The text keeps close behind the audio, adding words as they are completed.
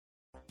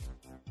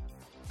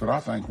But I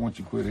think once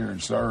you quit hearing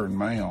sir and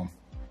ma'am,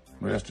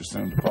 rest is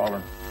soon to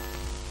follow.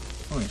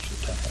 Oh, it's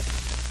the tide.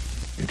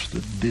 It's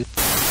the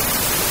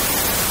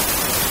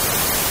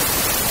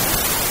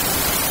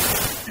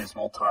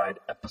Dismal Tide,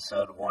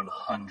 episode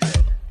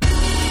 100.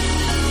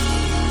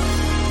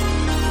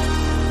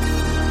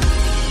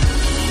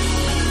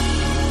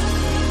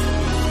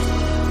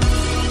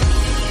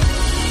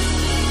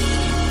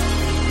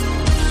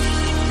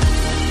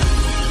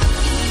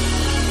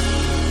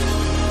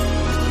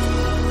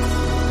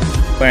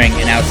 Wearing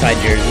an outside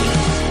jersey.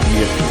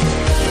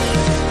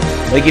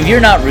 Like, if you're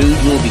not rude,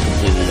 you will be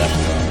completely left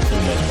alone for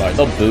the most part.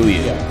 They'll boo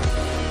you.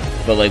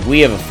 But, like,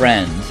 we have a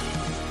friend.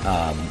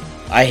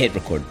 I hit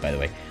record, by the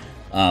way.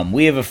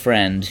 We have a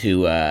friend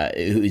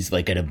who's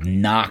like an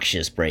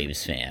obnoxious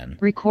Braves fan.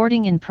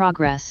 Recording in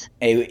progress.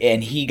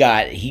 And he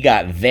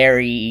got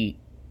very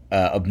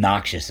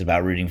obnoxious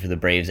about rooting for the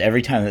Braves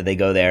every time that they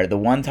go there. The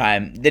one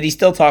time that he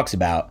still talks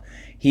about,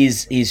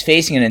 he's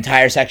facing an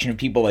entire section of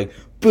people like,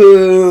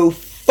 boo,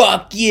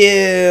 fuck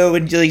you,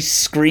 and just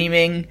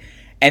screaming,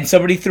 and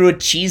somebody threw a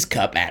cheese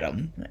cup at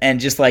him and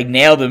just like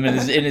nailed him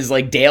in his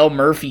like Dale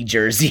Murphy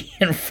jersey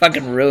and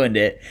fucking ruined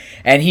it.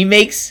 And he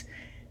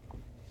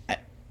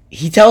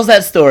tells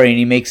that story and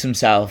he makes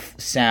himself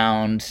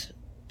sound,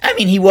 I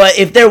mean,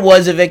 if there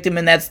was a victim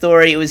in that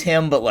story, it was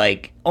him, but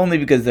like only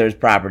because there was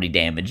property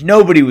damage.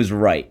 Nobody was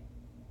right.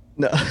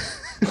 No.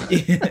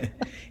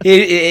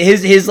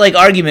 His like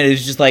argument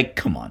is just like,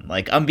 come on,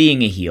 like, I'm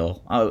being a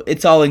heel.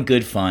 It's all in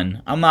good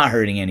fun. I'm not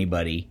hurting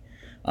anybody.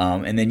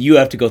 And then you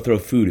have to go throw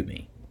food at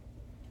me.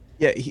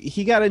 Yeah,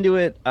 he got into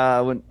it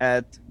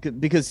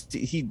because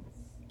he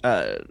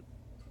at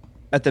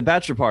the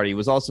bachelor party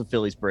was also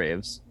Phillies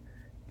Braves,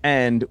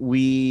 and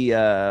we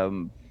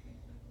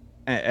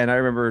and I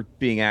remember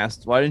being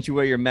asked, why didn't you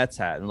wear your Mets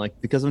hat? And like,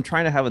 because I'm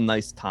trying to have a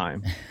nice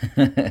time.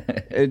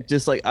 It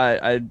just like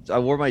I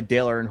wore my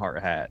Dale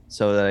Earnhardt hat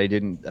so that I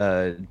didn't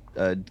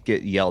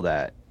get yelled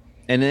at.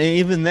 And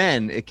even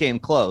then it came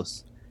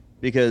close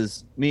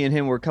because me and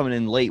him were coming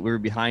in late. We were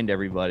behind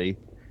everybody.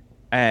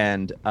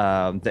 And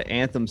the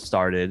anthem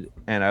started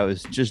and I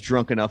was just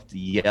drunk enough to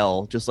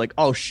yell, just like,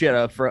 oh shit,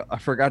 I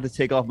forgot to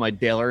take off my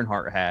Dale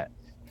Earnhardt hat.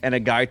 And a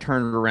guy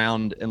turned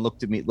around and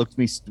looked me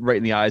right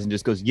in the eyes and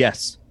just goes,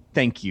 yes,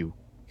 thank you.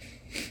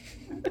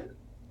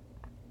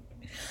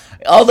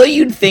 Although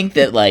you'd think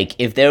that, like,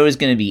 if there was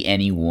going to be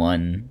any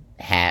one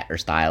hat or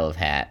style of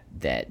hat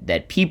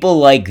that people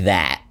like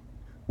that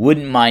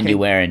wouldn't mind you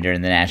wearing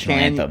during the national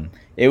anthem,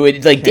 it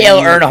would, like, Dale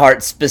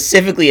Earnhardt,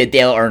 specifically a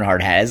Dale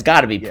Earnhardt hat, has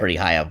got to be pretty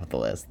high up the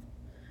list.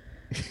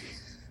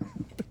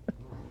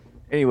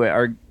 Anyway,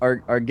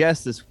 our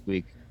guest this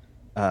week,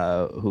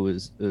 who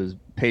is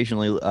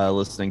patiently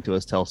listening to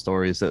us tell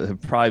stories that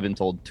have probably been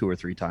told 2 or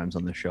 3 times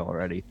on the show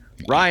already.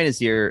 Ryan is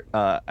here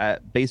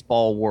at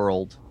Baseball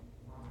World.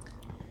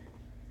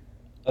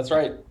 That's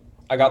right.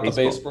 I got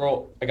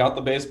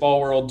the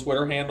Baseball World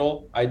Twitter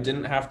handle. I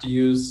didn't have to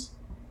use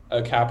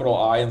a capital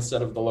I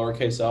instead of the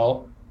lowercase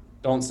L.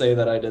 Don't say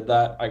that I did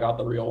that. I got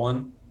the real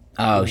one.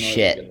 Oh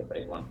shit! The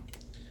fake one.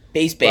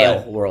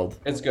 Baseball World.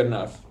 It's good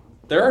enough.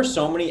 There are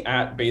so many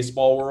at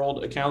Baseball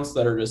World accounts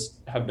that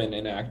have been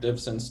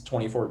inactive since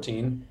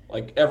 2014.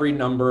 Like every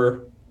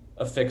number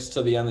affixed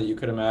to the end that you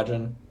could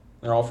imagine.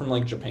 They're all from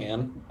like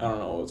Japan. I don't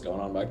know what was going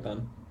on back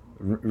then.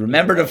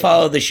 Remember to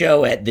follow the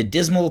show at the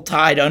Dismal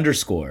Tide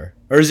 _,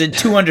 or is it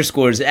 2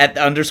 underscores at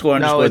the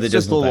 __? No, it's the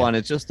just the Dismal one. Tide?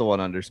 It's just the 1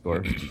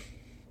 underscore.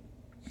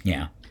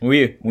 Yeah,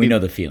 we know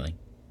the feeling.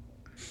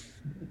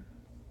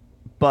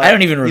 But I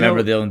don't even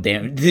remember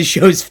the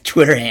show's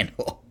Twitter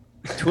handle.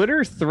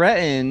 Twitter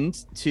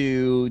threatened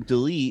to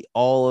delete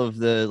all of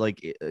the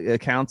like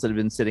accounts that have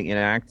been sitting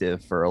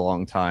inactive for a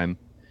long time.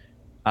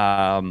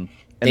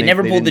 They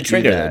never pulled the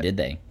trigger, though, did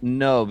they?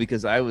 No,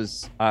 because I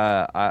was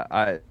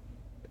I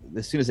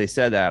as soon as they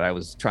said that, I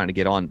was trying to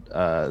get on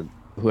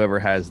whoever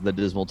has the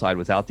Dismal Tide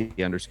without the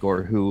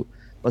underscore. Who?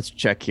 Let's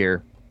check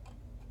here.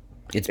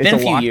 It's been a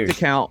few years.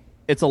 Account.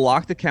 It's a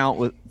locked account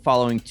with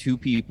following 2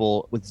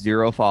 people with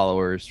 0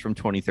 followers from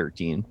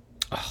 2013.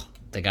 Oh,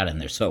 they got in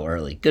there so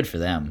early. Good for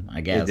them,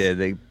 I guess. They did.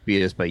 They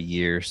beat us by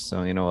years,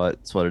 so you know what?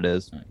 It's what it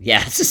is.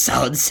 Yeah, it's a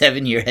solid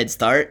 7-year head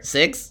start.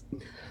 6.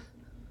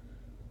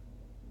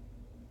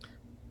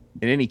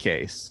 In any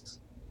case,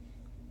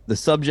 the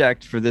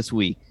subject for this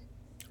week: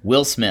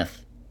 Will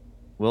Smith.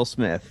 Will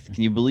Smith.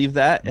 Can you believe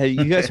that? Have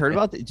you guys heard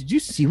about that? Did you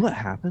see what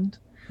happened?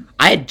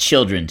 I had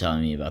children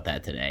telling me about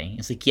that today.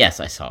 It's like,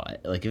 yes, I saw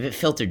it. Like, if it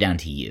filtered down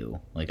to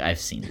you, like, I've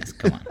seen this.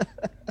 Come on.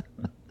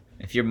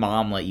 If your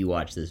mom let you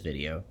watch this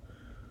video.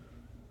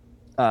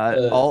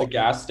 The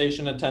gas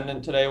station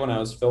attendant today, when I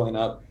was filling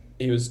up,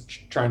 he was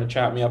trying to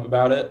chat me up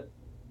about it.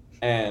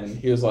 And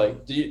he was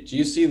like, do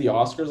you see the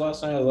Oscars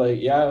last night? I was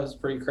like, yeah, it was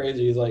pretty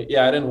crazy. He's like,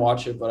 yeah, I didn't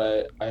watch it,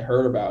 but I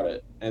heard about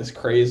it. And it's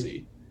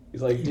crazy.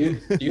 He's like,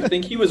 dude, do you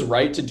think he was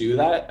right to do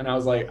that? And I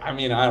was like, I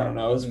mean, I don't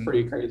know. It's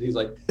pretty crazy. He's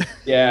like,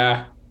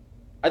 yeah,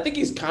 I think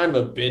he's kind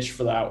of a bitch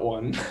for that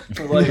one.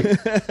 I was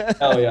like,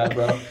 hell yeah,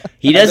 bro.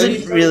 He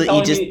doesn't really,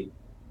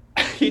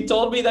 he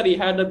told me that he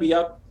had to be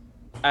up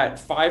at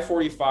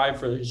 5:45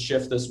 for his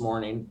shift this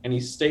morning, and he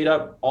stayed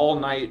up all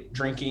night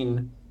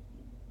drinking,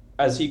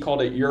 as he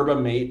called it, yerba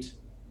mate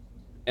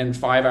and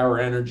 5-hour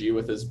energy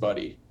with his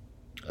buddy.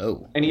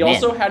 Oh, and he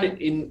also had it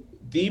in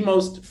the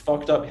most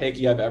fucked up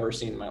hickey I've ever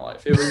seen in my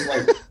life. It was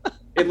like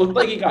it looked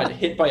like he got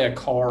hit by a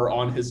car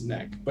on his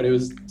neck, but it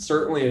was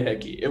certainly a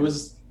hickey. It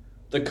was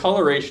the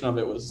coloration of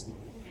it was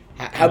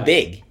how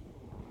big?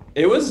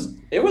 It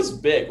was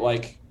big.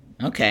 Like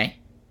okay,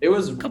 it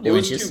was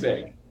inches. too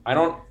big.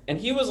 And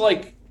he was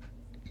like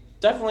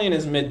definitely in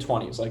his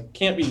mid-20s. Like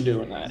can't be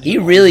doing that. He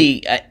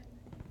really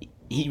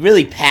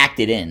packed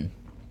it in.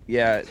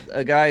 Yeah,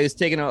 a guy who's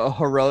taking a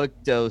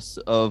heroic dose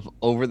of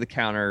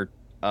over-the-counter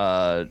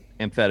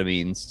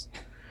amphetamines,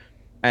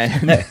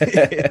 and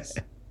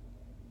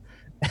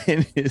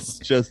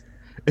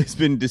it's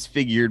been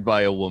disfigured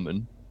by a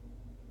woman.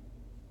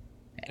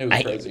 It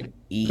was crazy.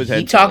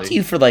 He talked to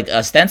you for like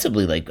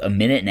ostensibly like a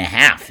minute and a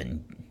half,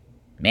 and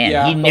man,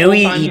 yeah, he knew the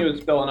whole time he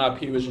was filling up.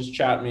 He was just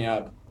chatting me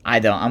up.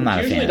 I'm not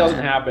a fan. Usually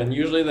doesn't happen.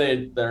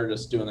 Usually they're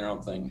just doing their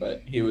own thing,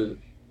 but he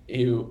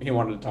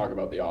wanted to talk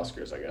about the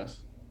Oscars, I guess.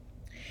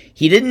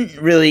 He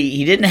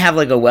didn't have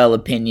like a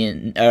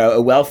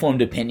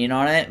well-formed opinion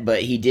on it,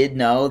 but he did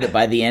know that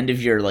by the end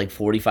of your like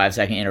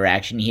 45-second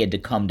interaction, he had to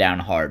come down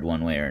hard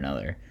one way or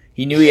another.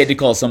 He knew he had to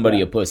call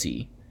somebody a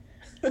pussy.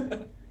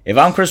 If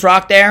I'm Chris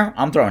Rock there,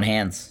 I'm throwing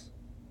hands.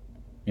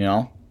 You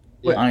know?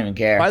 I don't even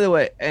care. By the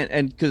way,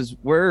 and because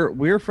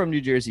we're from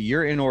New Jersey,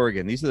 you're in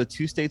Oregon. These are the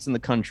two states in the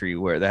country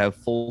where they have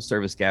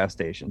full-service gas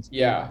stations.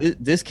 Yeah.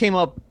 This came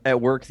up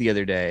at work the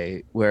other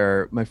day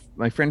where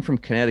my friend from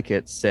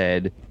Connecticut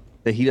said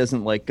that he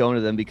doesn't like going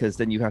to them because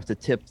then you have to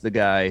tip the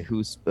guy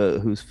who's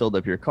filled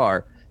up your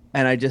car.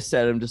 And I just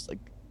said, I'm just like,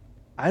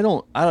 I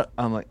don't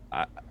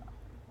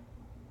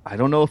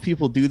know if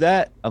people do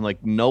that. I'm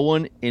like, no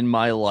one in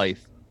my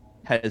life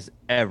has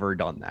ever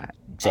done that.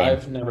 Same.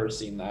 I've never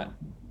seen that.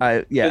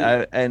 And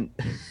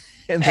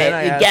then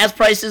I asked, gas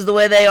prices the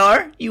way they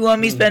are. You want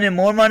me spending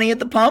more money at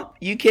the pump?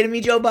 You kidding me,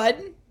 Joe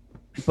Biden?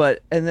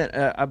 But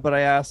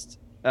I asked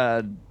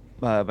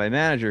my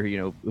manager,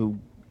 who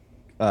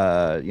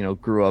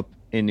grew up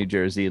in New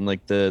Jersey in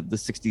like the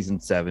 60s and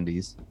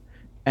 70s,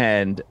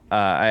 and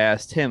I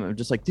asked him, I'm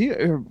just like,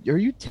 are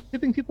you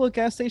tipping people at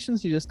gas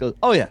stations? He just goes,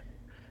 oh yeah,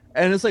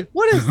 and it's like,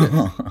 what is this?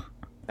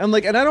 I'm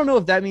like, and I don't know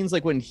if that means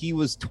like when he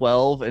was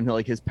 12 and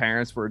like his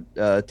parents were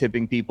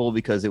tipping people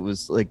because it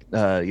was like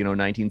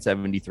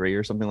 1973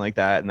 or something like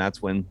that, and that's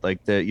when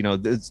like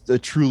the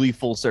truly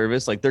full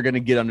service, like they're gonna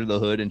get under the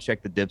hood and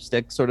check the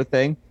dipstick sort of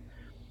thing.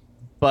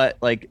 But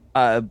like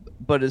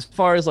but as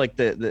far as like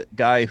the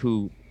guy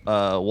who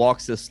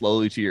walks as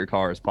slowly to your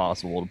car as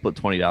possible to put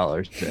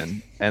 $20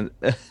 in, and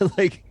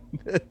like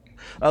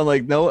I'm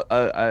like, no,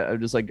 I'm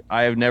just like,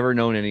 I have never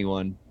known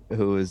anyone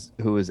who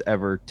has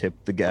ever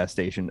tipped the gas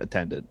station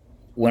attendant.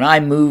 When I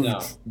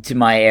moved to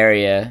my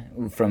area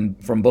from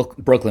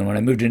Brooklyn, when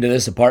I moved into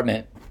this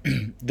apartment,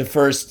 the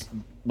first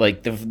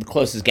like the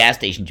closest gas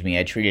station to me,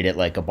 I treated it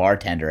like a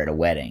bartender at a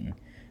wedding.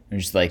 I'm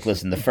just like,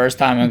 listen, the first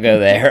time I go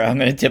there, I'm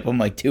gonna tip them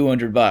like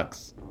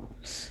 $200.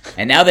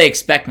 And now they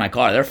expect my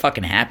car. They're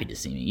fucking happy to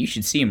see me. You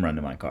should see him run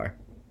to my car.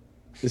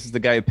 This is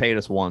the guy who paid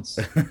us once.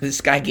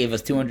 This guy gave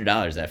us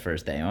 $200 that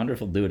first day. I wonder if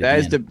he'll do it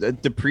again. That is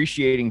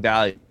depreciating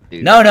value.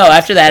 Dude. No.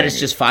 After that, it's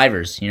just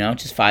fivers.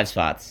 Just 5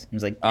 spots. I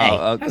was like,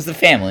 hey, how's the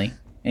family?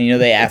 And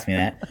they asked me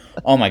that.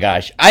 Oh my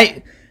gosh,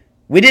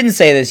 we didn't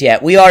say this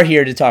yet. We are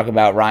here to talk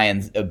about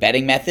Ryan's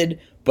betting method,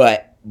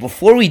 but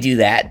before we do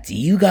that, do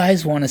you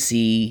guys want to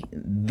see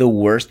the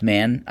worst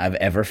man I've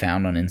ever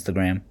found on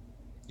Instagram?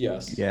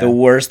 Yes. Yeah. The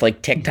worst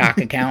like TikTok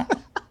account.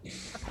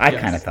 I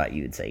kind of thought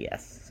you would say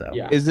yes. So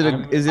yeah. Is it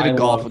a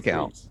golf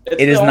account?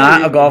 It is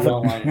not a golf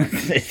account.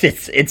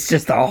 It's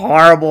just a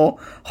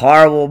horrible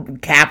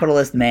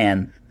capitalist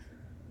man.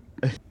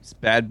 It's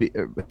bad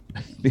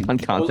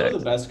beyond context. Those are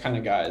the best kind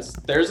of guys.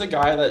 There's a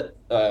guy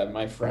that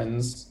my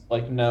friends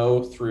like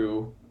know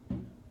through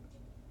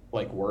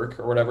like work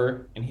or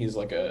whatever, and he's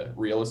like a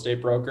real estate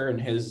broker,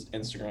 and his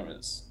Instagram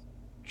is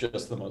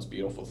just the most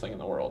beautiful thing in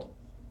the world.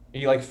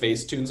 He like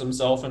face tunes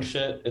himself and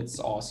shit. It's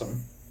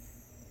awesome.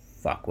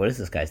 Fuck, what is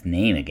this guy's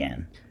name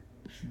again?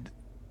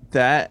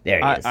 That there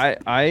he is.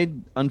 I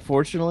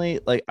unfortunately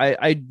like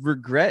I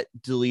regret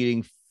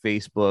deleting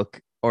Facebook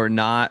or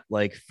not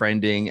like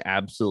friending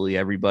absolutely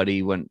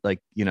everybody when like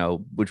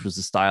which was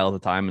the style at the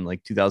time in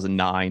like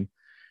 2009.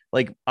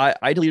 Like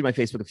I deleted my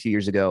Facebook a few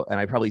years ago and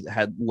I probably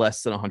had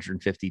less than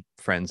 150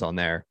 friends on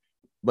there.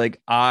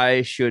 Like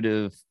I should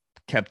have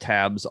kept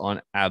tabs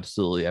on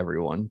absolutely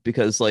everyone,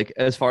 because like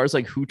as far as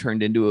like who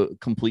turned into a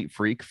complete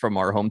freak from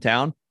our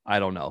hometown, I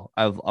don't know.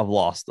 I've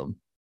lost them.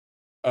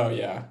 Oh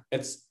yeah.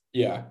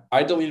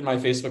 I deleted my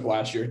Facebook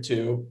last year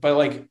too, but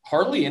like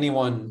hardly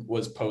anyone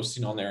was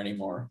posting on there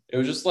anymore. It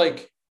was just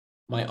like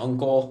my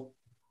uncle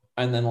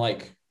and then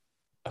like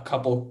a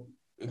couple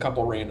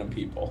random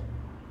people.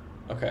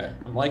 Okay.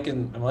 I'm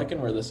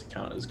liking where this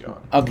account is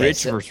going. Okay,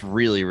 rich versus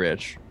really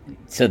rich.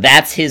 So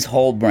that's his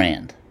whole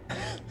brand.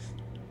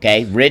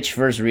 Okay, rich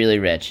versus really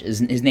rich.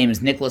 His name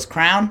is Nicholas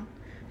Crown.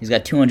 He's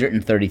got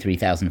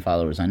 233,000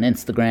 followers on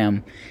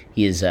Instagram.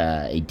 He is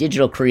a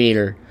digital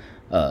creator,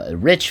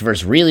 rich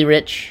versus really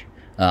rich,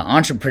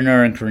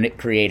 entrepreneur and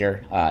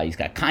creator. He's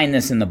got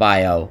kindness in the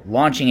bio.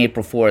 Launching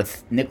April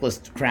 4th,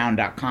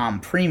 nicholascrown.com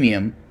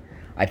premium.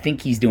 I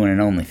think he's doing an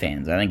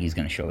OnlyFans. I think he's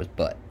going to show his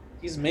butt.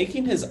 He's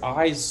making his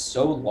eyes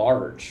so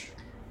large.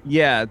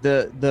 Yeah,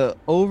 the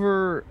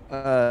over.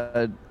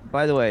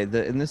 By the way,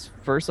 in this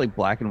first like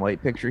black and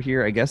white picture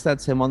here, I guess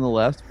that's him on the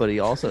left, but he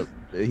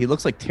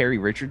looks like Terry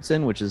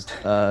Richardson, which is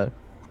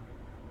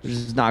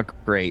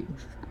not great.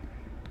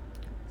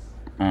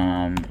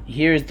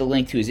 Here's the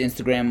link to his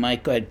Instagram,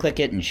 Mike. Go ahead, click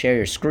it, and share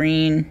your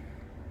screen.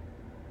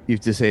 You've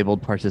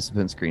disabled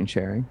participant screen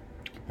sharing.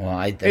 Well,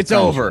 it's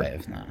over. I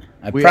have not.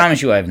 I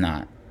promise you I have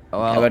not.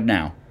 Well, how about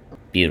now?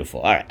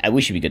 Beautiful. All right,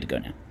 we should be good to go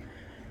now.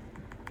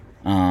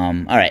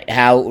 All right,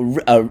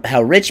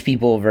 how rich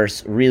people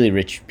versus really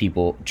rich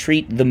people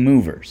treat the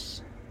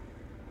movers.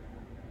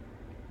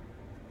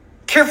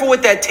 Careful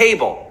with that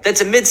table.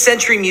 That's a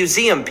mid-century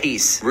museum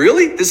piece.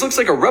 Really? This looks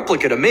like a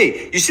replica to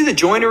me. You see the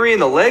joinery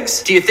and the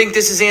legs? Do you think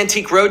this is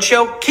Antique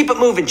Roadshow? Keep it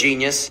moving,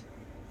 genius.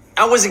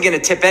 I wasn't going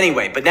to tip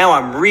anyway, but now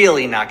I'm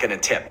really not going to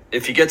tip.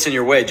 If he gets in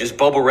your way, just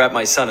bubble wrap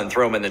my son and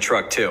throw him in the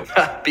truck too.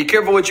 Be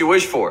careful what you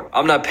wish for.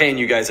 I'm not paying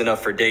you guys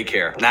enough for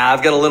daycare. Nah,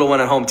 I've got a little one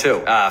at home too.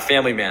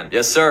 Family man.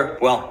 Yes, sir.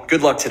 Well,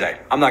 good luck today.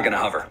 I'm not going to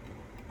hover.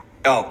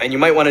 Oh, and you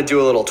might want to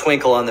do a little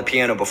twinkle on the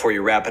piano before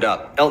you wrap it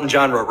up. Elton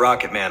John wrote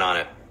Rocket Man on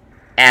it.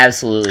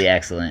 Absolutely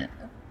excellent.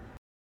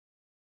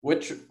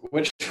 Which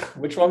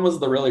one was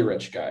the really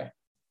rich guy?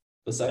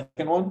 The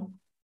second one?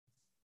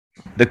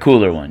 The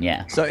cooler one,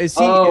 yeah. So is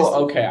he?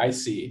 Okay, I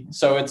see.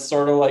 So it's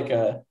sort of like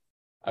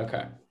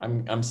okay,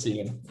 I'm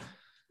seeing.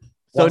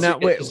 So Once now,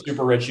 you get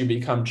super rich, you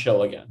become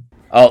chill again.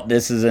 Oh,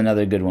 this is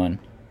another good one.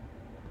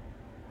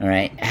 All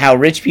right, how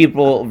rich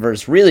people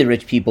versus really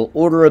rich people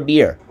order a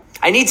beer.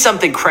 I need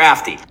something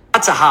crafty.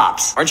 Lots of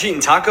hops. Aren't you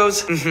eating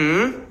tacos?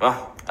 Mm-hmm.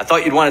 Well, I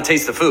thought you'd want to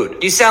taste the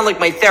food. You sound like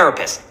my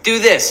therapist. Do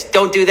this,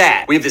 don't do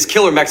that. We have this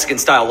killer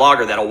Mexican-style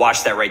lager that'll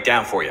wash that right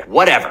down for you.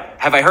 Whatever.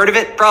 Have I heard of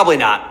it? Probably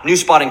not. New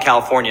spot in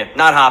California.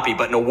 Not hoppy,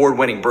 but an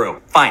award-winning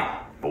brew. Fine.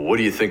 Well, what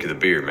do you think of the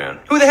beer, man?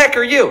 Who the heck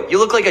are you? You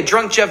look like a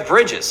drunk Jeff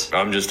Bridges.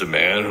 I'm just a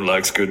man who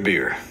likes good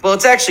beer. Well,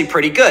 it's actually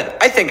pretty good.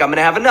 I think I'm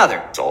gonna have another.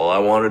 That's all I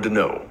wanted to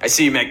know. I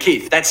see you met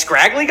Keith. That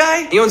scraggly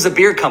guy? He owns the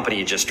beer company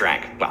you just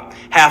drank. Well,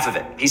 half of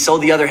it. He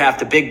sold the other half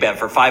to Big Bev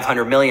for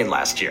 $500 million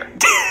last year.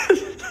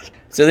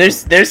 So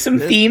there's some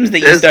themes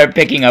that you start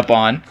picking up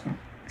on.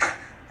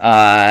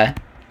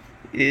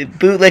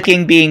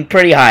 Bootlicking being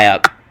pretty high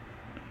up.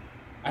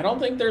 I don't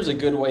think there's a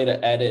good way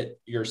to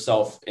edit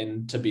yourself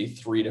in to be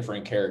three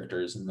different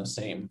characters in the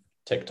same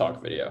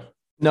TikTok video.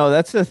 No,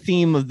 that's the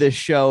theme of this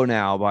show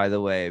now, by the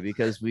way,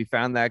 because we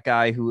found that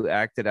guy who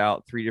acted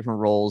out three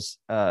different roles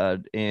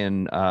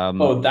in.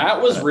 That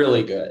was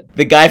really good.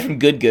 The guy from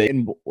Good.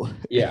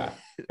 Yeah,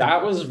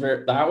 that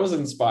was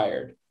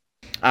inspired.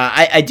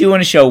 I do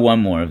want to show one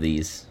more of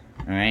these.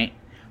 All right.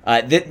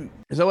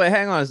 So wait,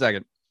 hang on a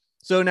second.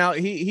 So now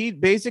he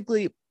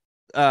basically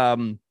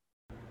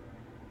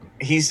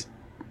he's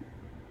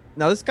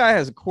now this guy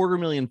has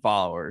 250,000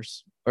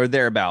 followers or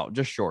thereabout,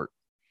 just short.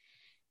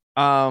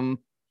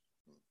 What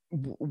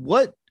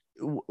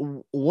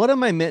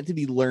am I meant to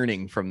be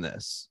learning from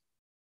this?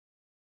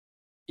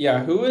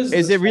 Yeah, who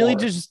is it really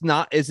just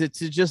not? Is it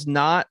to just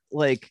not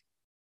like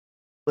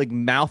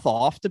mouth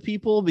off to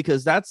people?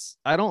 Because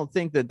I don't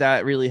think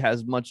that really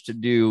has much to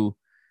do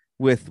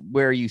with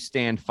where you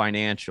stand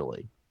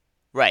financially.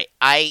 Right.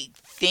 I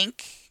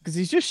think because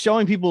he's just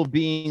showing people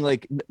being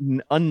like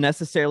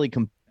unnecessarily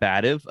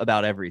combative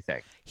about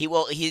everything.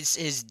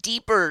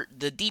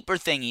 The deeper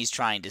thing he's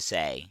trying to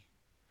say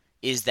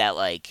is that,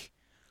 like,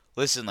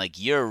 listen, like,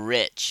 you're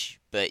rich,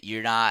 but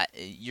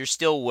you're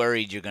still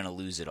worried you're going to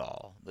lose it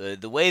all.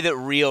 The way that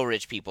real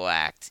rich people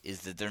act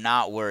is that they're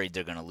not worried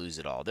they're going to lose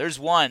it all. There's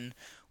one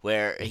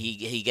where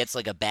he gets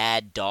like a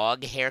bad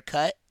dog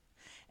haircut,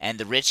 and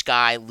the rich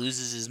guy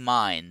loses his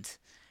mind,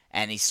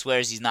 and he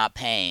swears he's not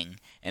paying,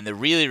 and the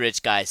really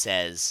rich guy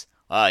says,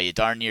 "Oh, you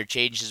darn near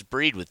changed his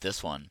breed with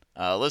this one.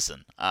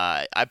 Listen,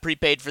 I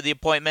prepaid for the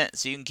appointment,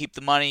 so you can keep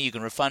the money, you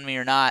can refund me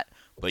or not,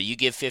 but you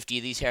give 50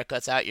 of these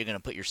haircuts out, you're going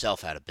to put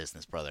yourself out of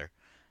business, brother."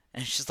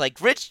 And it's just like,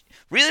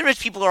 really rich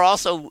people are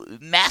also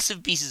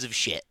massive pieces of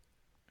shit.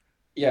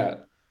 Yeah.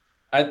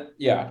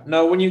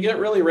 No, when you get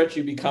really rich,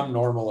 you become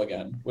normal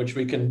again, which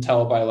we can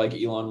tell by like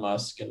Elon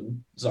Musk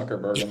and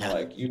Zuckerberg and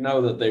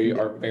that they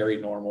are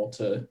very normal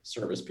to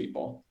service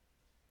people.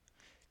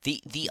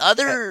 The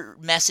other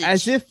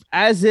message,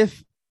 as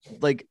if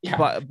like,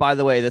 by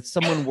the way, that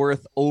someone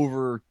worth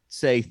over,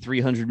 say,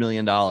 $300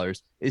 million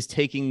is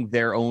taking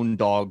their own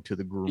dog to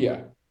the groomer.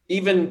 Yeah.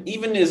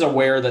 Even is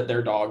aware that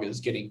their dog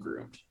is getting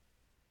groomed.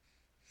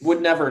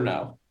 Would never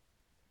know.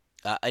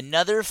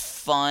 Another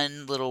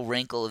fun little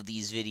wrinkle of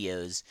these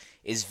videos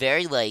is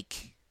very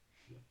like,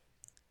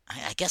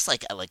 I guess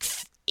like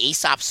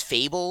Aesop's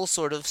Fable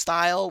sort of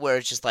style, where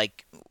it's just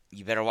like,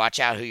 you better watch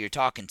out who you're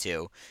talking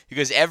to,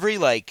 because every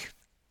like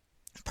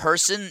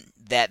person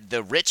that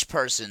the rich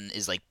person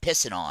is like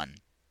pissing on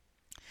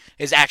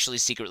is actually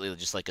secretly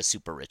just like a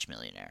super rich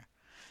millionaire.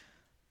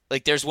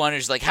 Like, there's one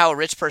who's like, how a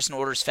rich person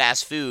orders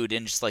fast food,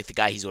 and just like the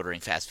guy he's ordering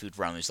fast food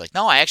from, he's like,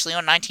 no, I actually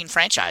own 19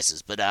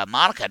 franchises, but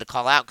Monica had to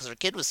call out because her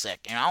kid was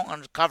sick.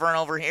 I'm covering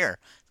over here.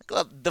 Like,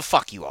 well, the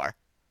fuck you are.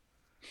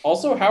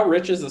 Also, how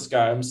rich is this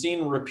guy? I'm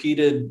seeing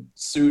repeated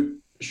suit,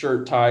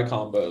 shirt, tie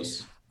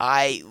combos.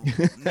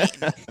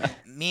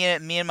 Me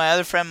and my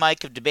other friend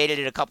Mike have debated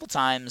it a couple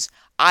times.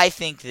 I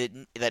think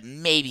that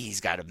maybe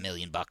he's got $1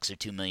 million or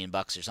 $2 million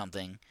or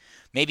something.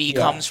 Maybe he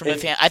comes from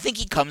I think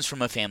he comes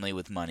from a family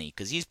with money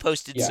because he's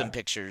posted some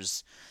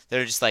pictures that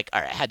are just like,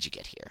 all right, how'd you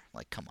get here?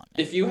 Like, come on,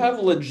 man. If you have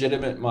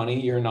legitimate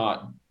money, you're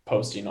not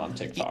posting on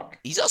TikTok.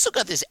 He's also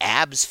got this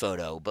abs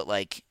photo, but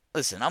like,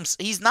 listen,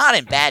 he's not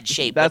in bad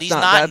shape, but he's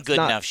not in good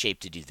enough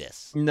shape to do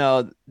this.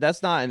 No,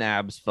 that's not an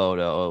abs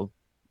photo.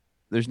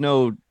 There's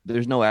no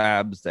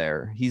abs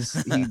there. He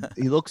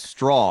looks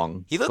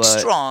strong. He looks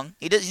strong.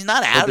 He's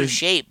not out of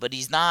shape, but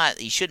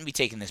he shouldn't be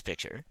taking this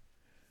picture.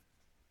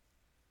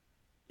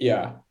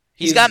 Yeah.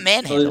 He's got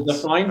man handles.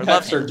 The fine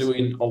pecs are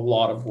doing a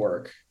lot of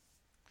work.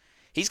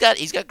 He's got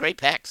great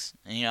pecs.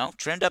 And,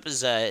 trimmed up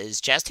his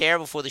chest hair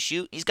before the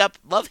shoot. He's got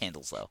love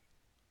handles though.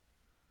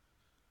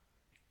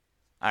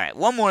 All right,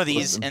 one more of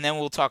these, and then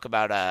we'll talk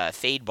about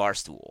Fade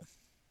Barstool.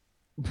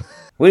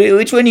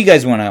 Which one do you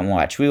guys want to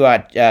watch? We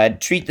watch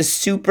Treat the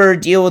Super,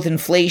 Deal with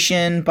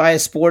Inflation, Buy a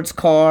Sports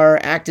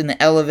Car, Act in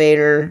the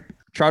Elevator.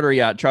 Charter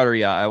Yacht.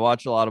 I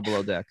watch a lot of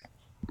Below Deck.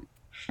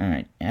 All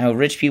right, now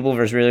rich people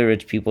versus really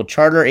rich people.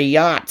 Charter a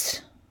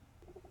yacht.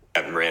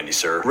 Captain Randy,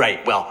 sir.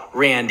 Right, well,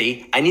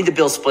 Randy, I need the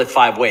bill split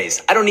 5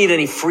 ways. I don't need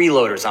any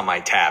freeloaders on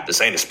my tab.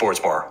 This ain't a sports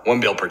bar. 1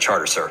 bill per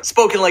charter, sir.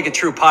 Spoken like a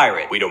true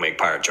pirate. We don't make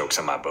pirate jokes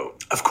on my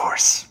boat. Of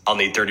course. I'll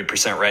need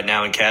 30% right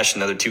now in cash,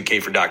 another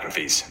 $2K for docking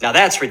fees. Now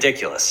that's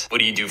ridiculous. What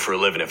do you do for a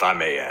living, if I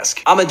may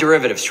ask? I'm a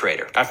derivatives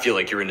trader. I feel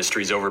like your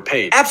industry's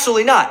overpaid.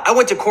 Absolutely not. I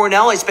went to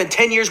Cornell, I spent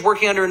 10 years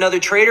working under another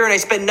trader, and I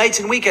spent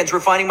nights and weekends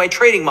refining my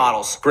trading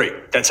models.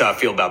 Great. That's how I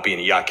feel about being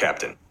a yacht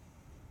captain.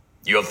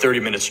 You have 30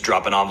 minutes to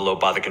drop an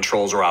envelope by the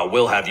controls, or I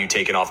will have you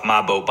taken off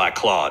my boat by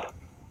Claude.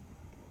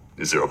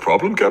 Is there a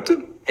problem,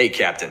 Captain? Hey,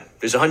 Captain.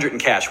 There's 100 in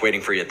cash waiting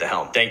for you at the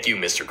helm. Thank you,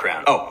 Mr.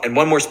 Crown. Oh, and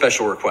one more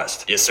special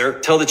request. Yes, sir?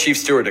 Tell the chief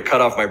steward to cut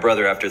off my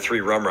brother after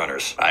 3 rum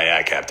runners.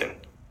 Aye, Captain.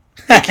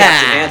 Hey,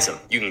 Captain Handsome.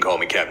 You can call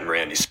me Captain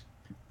Randy.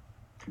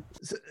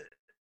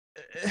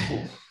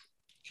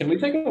 Can we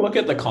take a look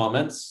at the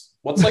comments?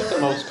 What's like the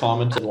most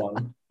commented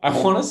one? I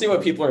want to see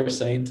what people are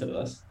saying to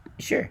this.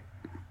 Sure.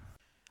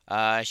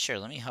 Sure.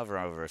 Let me hover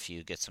over a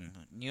few. Get some.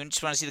 You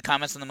just want to see the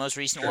comments on the most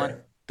recent one,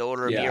 the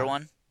order of beer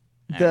one.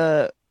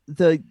 The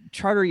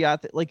charter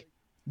yacht. Like,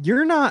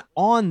 you're not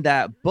on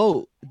that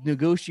boat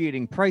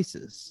negotiating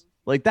prices.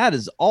 Like, that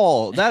is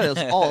all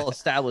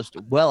established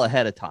well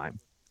ahead of time.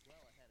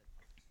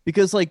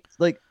 Because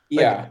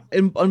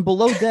on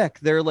Below Deck,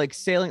 they're like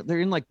sailing.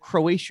 They're in like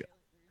Croatia.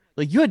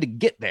 Like, you had to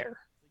get there.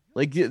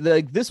 Like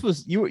this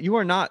was you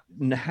are not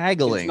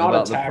haggling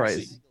about the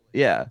price.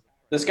 Yeah.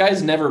 This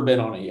guy's never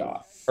been on a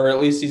yacht. Or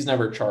at least he's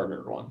never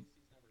chartered one.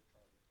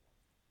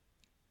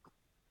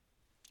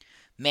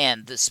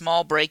 Man, the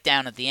small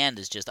breakdown at the end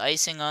is just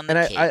icing on the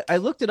cake. And I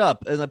looked it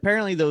up, and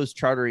apparently those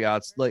charter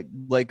yachts, like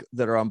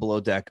that are on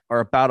Below Deck,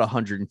 are about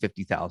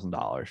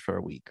 $150,000 for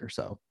a week or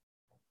so,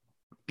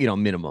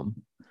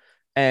 minimum.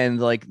 And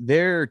like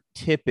they're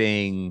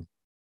tipping,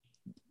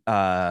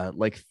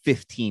 like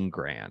 15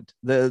 grand.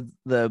 The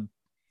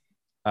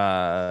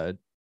guy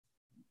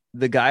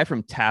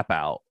from Tap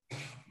Out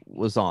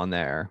was on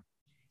there.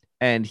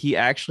 And he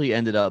actually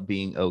ended up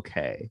being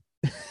okay.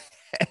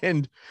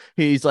 And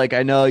he's like,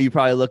 I know you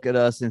probably look at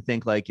us and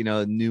think like,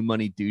 new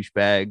money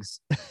douchebags.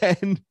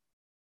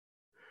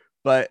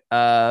 But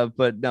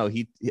no,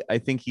 I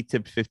think he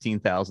tipped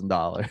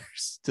 $15,000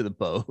 to the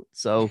boat.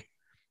 So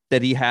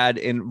that he had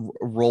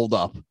rolled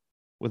up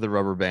with a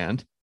rubber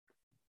band.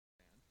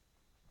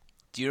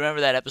 Do you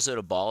remember that episode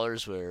of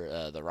Ballers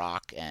where The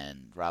Rock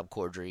and Rob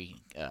Corddry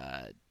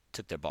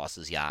took their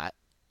boss's yacht?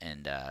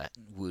 And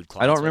wooed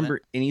clients. I don't remember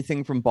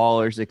anything from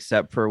Ballers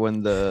except for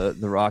when the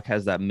Rock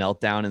has that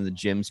meltdown in the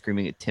gym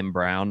screaming at Tim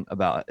Brown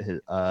about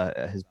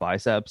his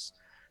biceps,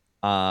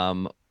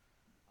 and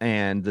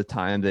the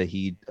time that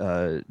he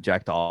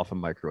jacked off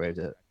and microwaved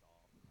it.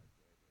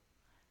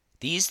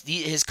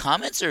 His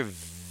comments are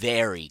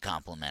very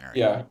complimentary.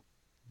 Yeah,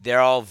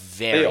 they're all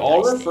very. They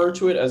all refer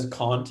to it as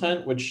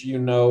content, which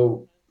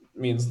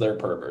means they're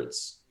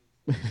perverts.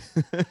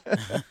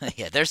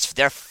 Yeah,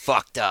 they're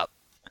fucked up.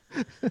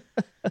 Oh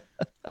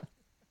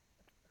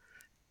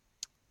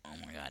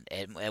my god!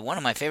 And one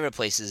of my favorite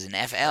places in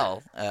FL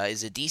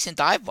is a decent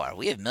dive bar.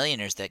 We have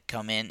millionaires that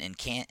come in and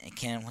can't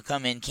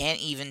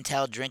even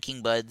tell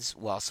drinking buds,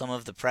 while some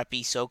of the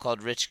preppy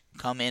so-called rich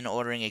come in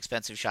ordering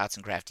expensive shots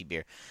and crafty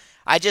beer.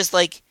 I just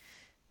like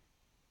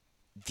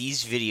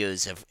these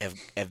videos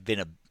have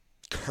been a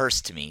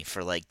curse to me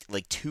for like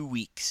 2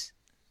 weeks.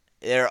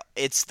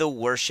 It's the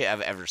worst shit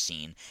I've ever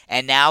seen,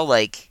 and now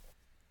like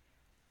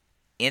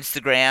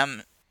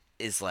Instagram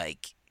is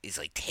like is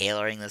like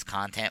tailoring this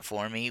content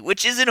for me,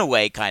 which is in a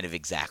way kind of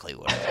exactly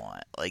what I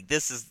want. Like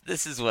this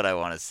is what I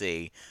want to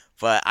see.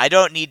 But I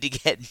don't need to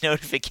get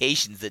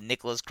notifications that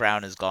Nicholas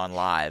Crown has gone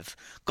live.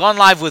 Gone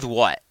live with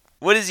what?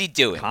 What is he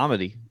doing?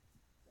 Comedy.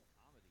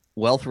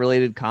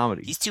 Wealth-related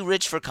comedy. He's too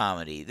rich for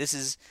comedy. This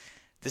is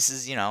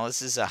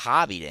a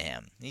hobby to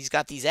him. He's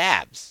got these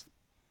abs.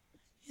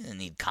 He doesn't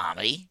need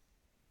comedy.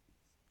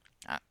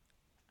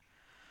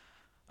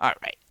 All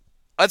right.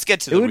 Let's get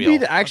to the real. It would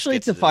be actually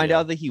to find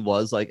out that he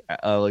was like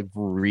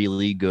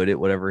really good at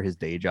whatever his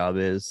day job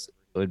is.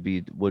 Would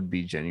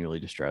be genuinely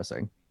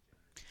distressing.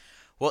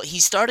 Well,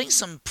 he's starting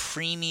some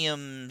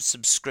premium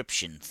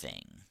subscription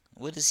thing.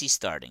 What is he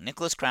starting?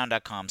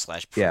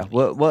 NicholasCrown.com/premium.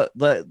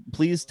 Yeah.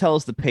 Please tell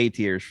us the pay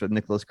tiers for the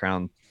Nicholas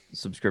Crown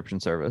subscription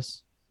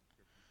service.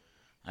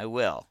 I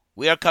will.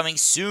 We are coming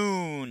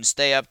soon.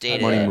 Stay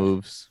updated. Money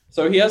moves.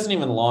 So he hasn't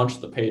even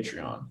launched the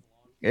Patreon.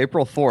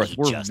 April 4th. He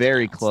We're just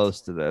very announced.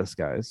 close to this,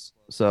 guys.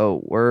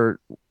 So we're,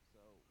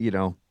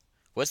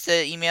 What's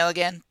the email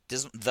again?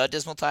 The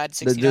Dismal Tide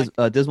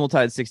 69? Dismal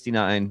Tide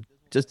 69.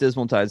 Just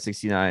Dismal Tide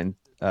 69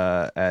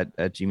 at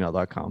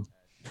gmail.com.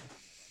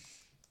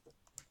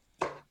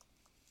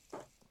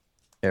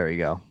 There we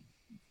go.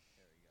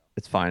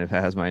 It's fine if it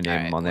has my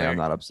name on there. I'm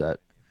not upset.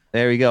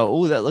 There we go. Oh,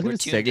 look at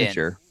his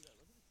signature.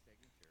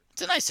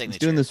 It's a nice signature. He's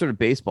doing this sort of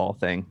baseball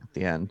thing at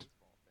the end.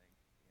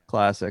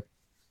 Classic.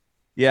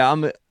 Yeah,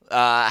 I'm.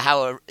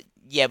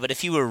 But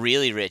if you were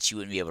really rich, you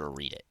wouldn't be able to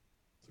read it.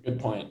 Good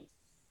point.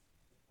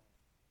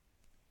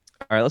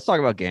 All right, let's talk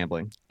about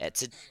gambling.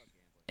 It's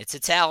a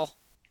tell.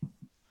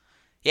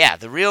 Yeah,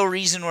 the real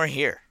reason we're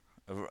here.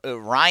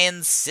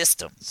 Ryan's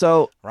system.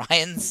 So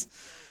Ryan's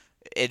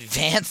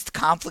advanced,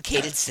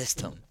 complicated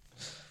system.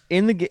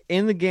 In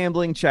the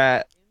gambling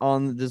chat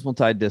on the Dismal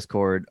Tide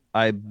Discord,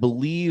 I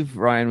believe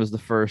Ryan was the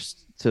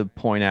first to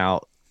point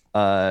out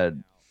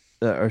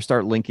or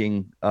start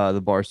linking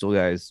the Barstool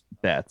guys'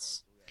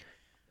 bets.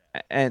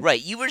 And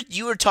right,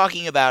 you were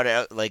talking about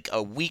it like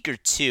a week or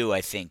two,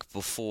 I think,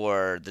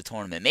 before the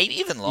tournament, maybe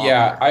even longer.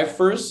 Yeah, I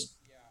first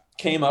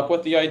came up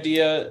with the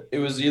idea. It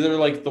was either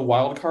like the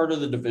wild card or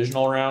the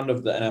divisional round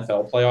of the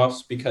NFL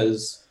playoffs,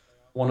 because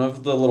one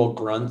of the little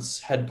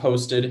grunts had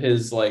posted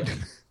his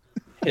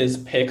his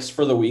picks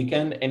for the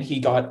weekend, and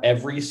he got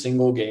every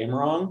single game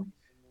wrong.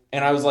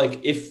 And I was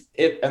like,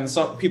 and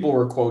some people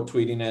were quote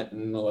tweeting it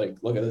and like,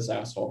 look at this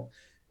asshole.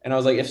 And I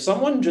was like, if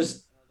someone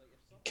just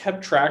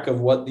kept track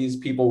of what these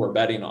people were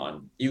betting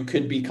on, you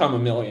could become a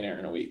millionaire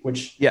in a week,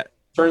 which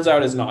turns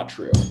out is not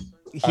true.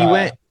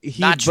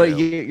 Not true. But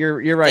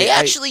you're right. They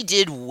actually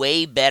did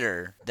way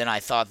better than I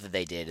thought that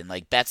they did, and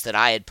like bets that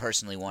I had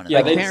personally won.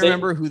 I can't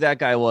remember who that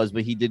guy was,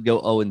 but he did go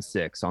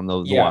 0-6 on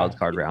the wild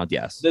card round.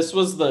 Yes, this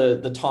was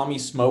the Tommy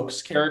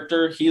Smokes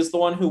character. He's the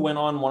one who went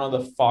on one of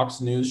the Fox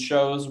News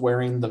shows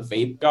wearing the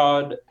Vape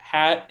God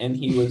hat, and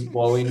he was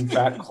blowing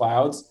fat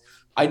clouds.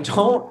 I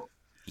don't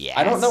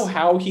know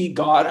how he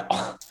got.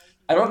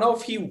 I don't know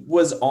if he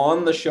was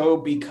on the show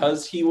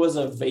because he was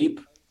a vape.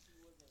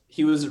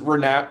 He was a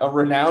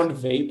renowned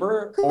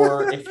vapor,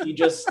 or if he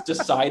just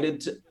decided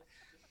to.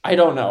 I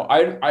don't know.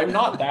 I'm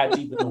not that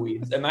deep in the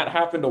weeds, and that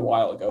happened a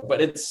while ago.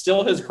 But it's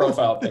still his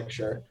profile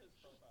picture.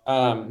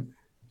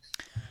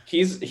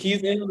 He's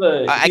in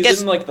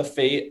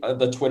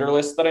the Twitter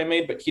list that I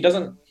made, but he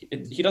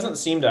doesn't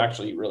seem to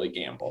actually really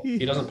gamble.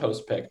 He doesn't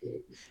post pics.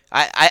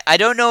 I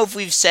don't know if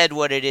we've said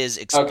what it is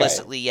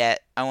explicitly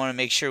yet. I want to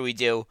make sure we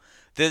do.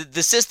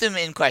 The system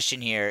in question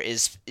here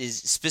is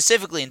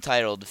specifically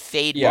entitled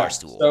Fade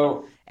Barstool.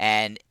 So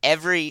and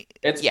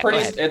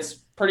it's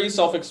pretty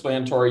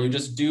self-explanatory. You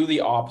just do the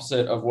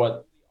opposite of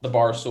what the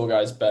Barstool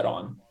guys bet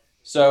on.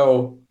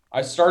 So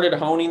I started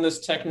honing this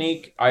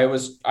technique. I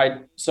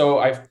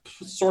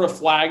sort of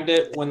flagged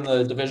it when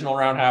the divisional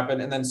round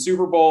happened, and then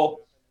Super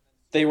Bowl,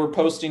 they were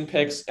posting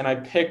picks, and I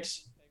picked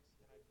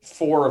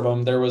 4 of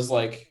them. There was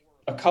like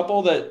a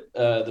couple that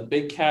the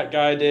Big Cat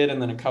guy did, and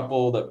then a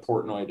couple that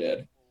Portnoy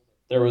did.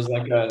 There was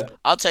like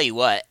I'll tell you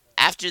what.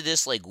 After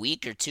this like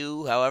week or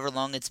two, however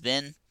long it's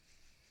been,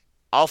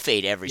 I'll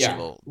fade every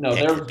single pick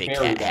that Big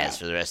Cat has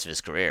for the rest of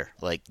his career.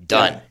 Like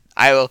done. Yeah.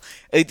 I will,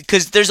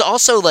 because there's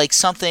also like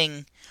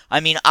something. I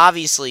mean,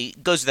 obviously,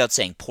 it goes without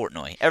saying,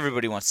 Portnoy.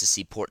 Everybody wants to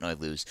see Portnoy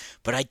lose,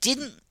 but I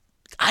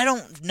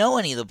don't know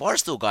any of the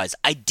Barstool guys.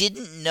 I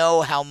didn't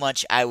know how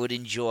much I would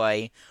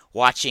enjoy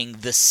watching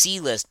the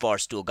C-list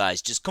Barstool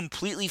guys just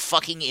completely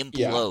fucking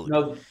implode. Yeah,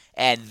 no,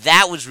 and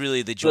that was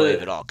really the joy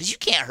of it all, because you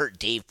can't hurt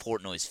Dave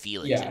Portnoy's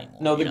feelings anymore.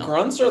 No, the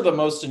grunts are the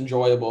most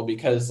enjoyable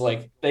because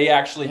like they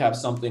actually have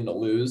something to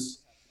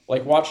lose.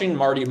 Like watching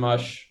Marty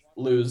Mush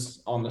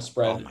lose on the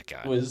spread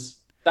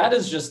that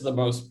is just the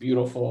most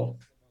beautiful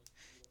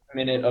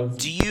minute of.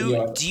 Do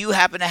you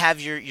happen to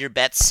have your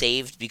bets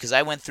saved? Because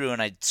I went through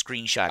and I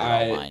screenshot it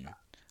online.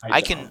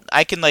 I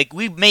can like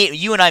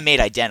you and I made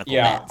identical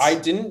bets. I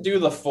didn't do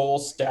the full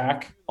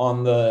stack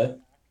on the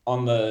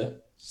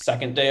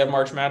second day of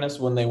March Madness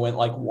when they went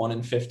like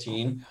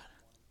 1-15.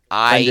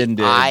 Brendan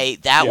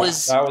did. That Yeah,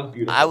 was that was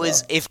beautiful. I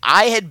was though. if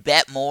I had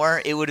bet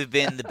more, it would have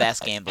been the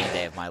best gambling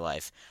day of my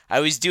life. I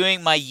was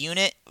doing my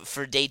unit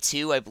for day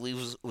 2, I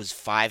believe was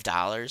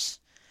 $5.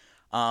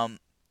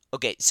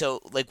 Okay,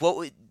 so like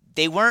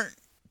they weren't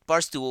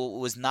Barstool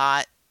was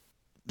not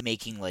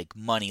making like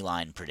money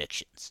line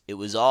predictions. It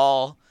was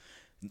all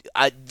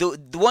the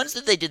ones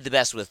that they did the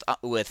best with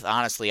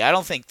honestly, I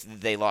don't think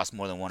they lost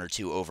more than 1 or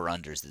 2 over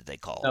unders that they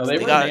called. No, they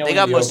were got nailing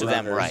the most of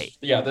them over-unders. right.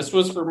 Yeah, this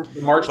was for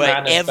the March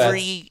But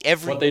Madness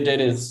every What they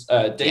did is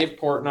Dave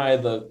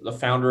Portnoy, the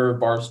founder of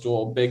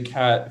Barstool, Big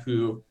Cat,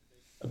 who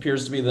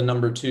appears to be the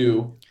number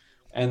 2,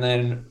 and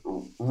then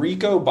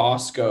Rico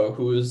Bosco,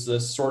 who is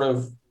this sort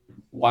of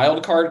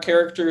wild card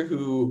character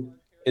who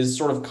is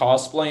sort of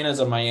cosplaying as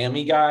a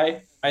Miami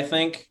guy, I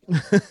think.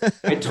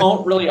 I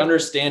don't really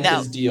understand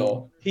his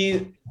deal.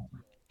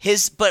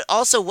 But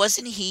also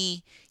wasn't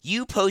he?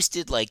 You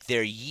posted like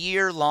their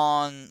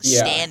year-long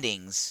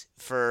standings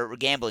for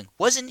gambling.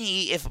 Wasn't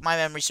he? If my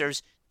memory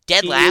serves,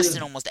 dead last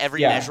in almost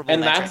every measurable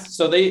metric. That's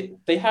so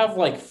they have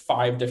like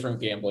 5 different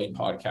gambling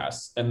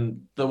podcasts,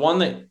 and the one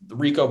that the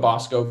Rico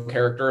Bosco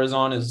character is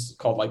on is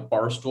called like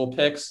Barstool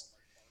Picks,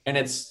 and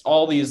it's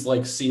all these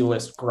like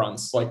C-list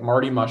grunts. Like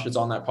Marty Mush is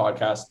on that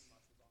podcast,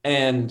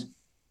 and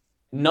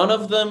none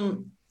of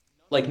them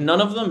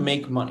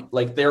make money.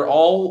 Like they're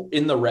all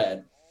in the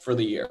red for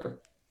the year.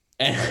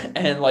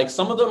 And like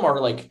some of them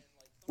are like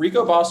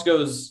Rico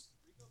Bosco's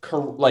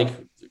like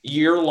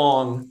year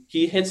long,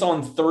 he hits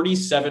on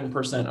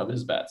 37% of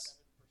his bets.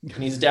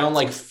 And he's down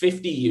like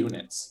 50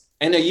 units.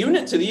 And a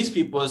unit to these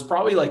people is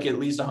probably like at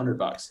least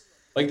 $100.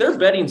 Like they're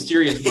betting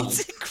serious money.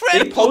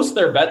 They post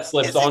their bet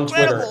slips on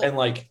Twitter, and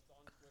like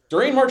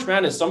during March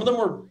Madness, some of them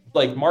were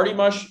like Marty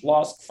Mush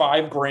lost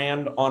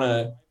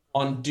 $5,000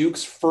 on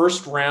Duke's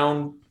first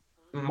round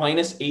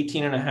minus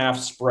 18.5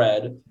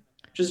 spread,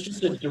 which is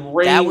just a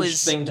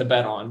deranged thing to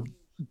bet on.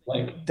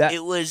 Like that,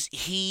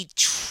 he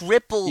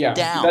tripled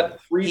down. He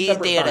bet 3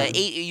 separate times.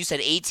 You said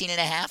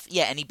 18.5,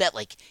 yeah, and he bet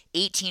like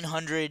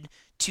 1,800,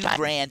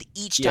 $2,000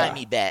 each time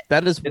he bet.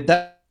 That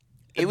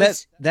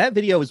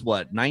video is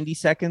what, 90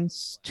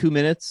 seconds, 2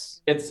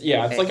 minutes. It's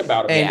like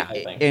about a minute,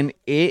 I think, and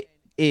it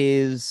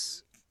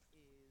is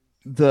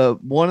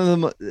one of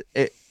them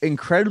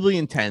incredibly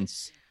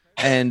intense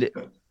and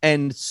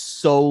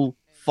so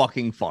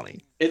fucking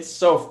funny. It's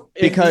so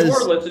because if you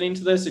are listening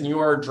to this and you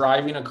are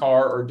driving a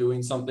car or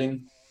doing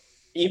something,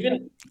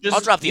 I'll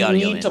drop the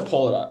audio. You need to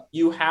pull it up.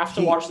 You have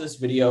to watch this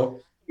video.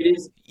 It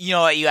is. You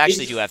know what? You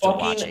actually do have to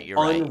watch it.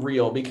 You're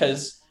unreal, right?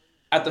 Because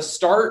at the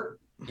start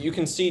you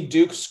can see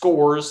Duke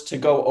scores to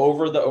go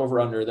over the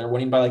over-under. They're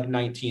winning by like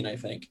 19, I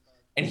think,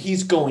 and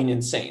he's going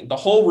insane. The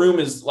whole room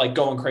is like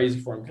going crazy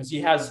for him because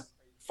he has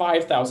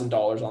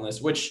 $5,000 on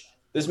this, which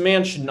this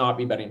man should not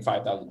be betting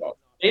 $5,000.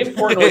 Dave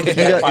Portnoy could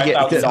bet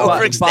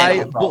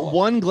 $5,000. But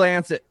one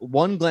glance at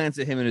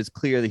him, and it's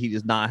clear that he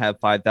does not have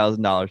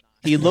 $5,000.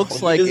 He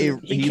looks like a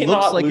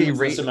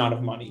this amount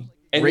of money.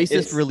 And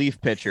racist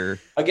relief pitcher.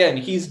 Again,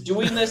 he's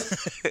doing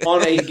this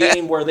on a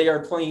game where they are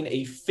playing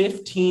a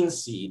 15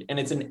 seed, and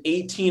it's an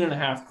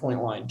 18.5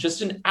 point line.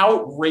 Just an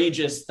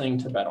outrageous thing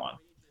to bet on.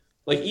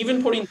 Like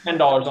even putting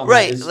 $10 on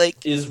that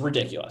is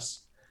ridiculous.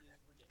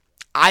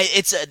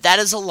 That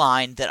is a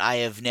line that I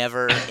have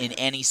never in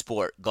any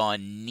sport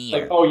gone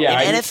near. In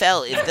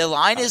NFL, if the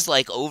line is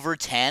like over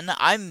 10,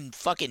 I'm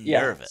fucking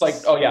nervous. It's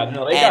like, they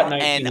got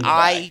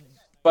 19.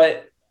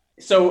 But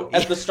so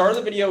at the start of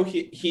the video,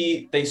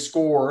 they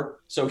score,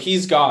 so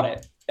he's got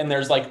it, and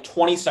there's like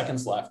 20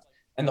 seconds left,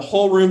 and the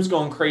whole room's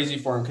going crazy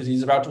for him because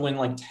he's about to win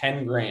like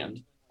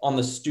 $10,000 on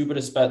the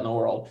stupidest bet in the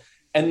world.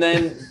 And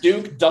then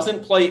Duke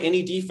doesn't play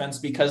any defense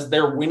because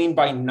they're winning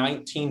by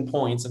 19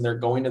 points and they're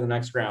going to the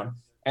next round.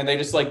 And they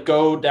just like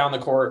go down the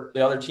court.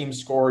 The other team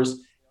scores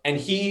and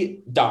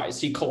he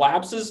dies. He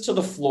collapses to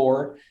the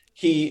floor.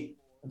 The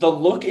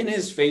look in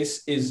his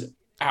face is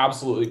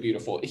absolutely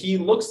beautiful. He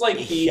looks like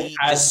he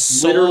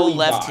has literally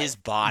left died. his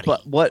body.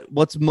 But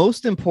what's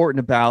most important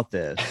about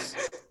this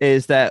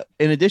is that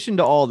in addition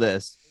to all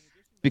this,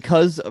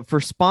 because for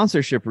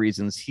sponsorship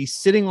reasons, he's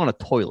sitting on a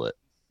toilet.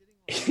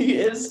 He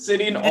is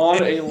sitting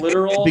on a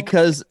literal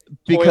because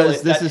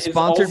this is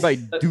sponsored by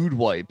Dude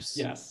Wipes.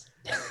 Yes.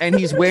 And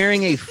he's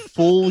wearing a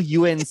full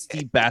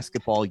UNC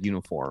basketball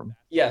uniform.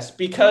 Yes,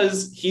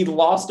 because he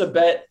lost a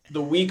bet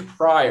the week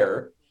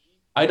prior.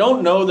 I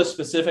don't know the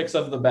specifics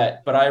of the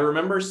bet, but I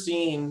remember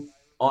seeing,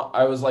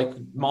 I was like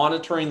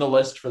monitoring the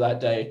list for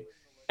that day.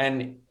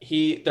 And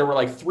there were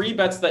like 3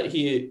 bets that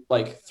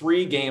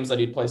 3 games that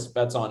he'd placed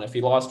bets on. If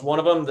he lost one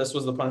of them, this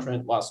was the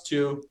punishment. Lost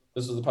 2,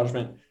 this was the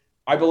punishment.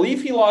 I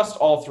believe he lost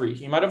all 3.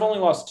 He might have only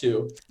lost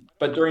 2.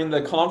 But during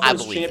the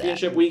conference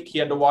championship week, he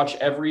had to watch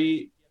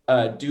every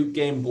Duke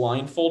game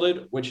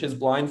blindfolded, which his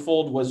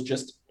blindfold was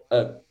just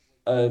a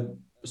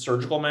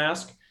surgical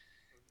mask.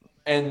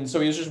 And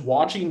so he was just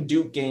watching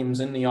Duke games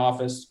in the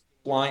office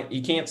blind.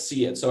 You can't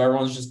see it. So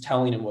everyone's just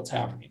telling him what's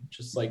happening.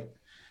 Just like,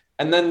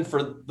 and then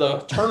for the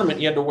tournament,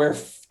 he had to wear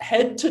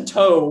head to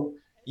toe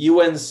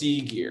UNC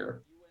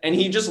gear. And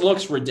he just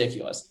looks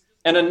ridiculous.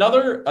 And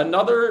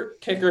another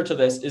kicker to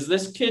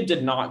this kid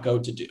did not go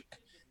to Duke,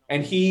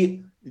 and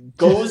he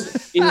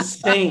goes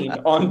insane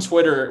on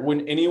Twitter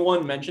when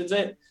anyone mentions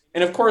it.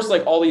 And of course,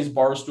 like all these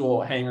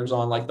Barstool hangers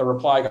on, like the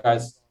reply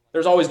guys,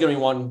 there's always going to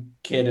be one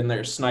kid in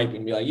there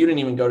sniping, be like, "You didn't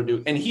even go to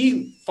Duke," and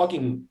he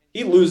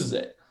loses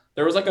it.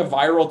 There was like a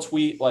viral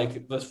tweet,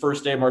 like the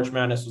first day of March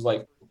Madness was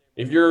like,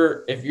 if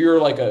you're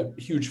like a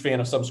huge fan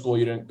of some school,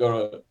 you didn't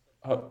go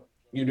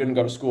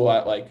to school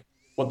at, like,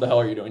 what the hell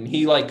are you doing?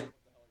 He like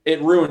it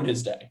ruined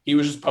his day. He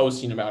was just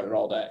posting about it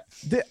all day.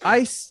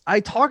 I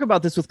talk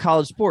about this with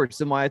college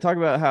sports and why I talk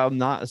about how I'm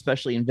not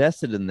especially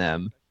invested in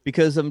them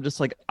because I'm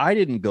just like I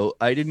didn't go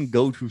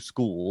to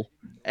school,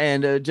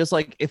 and just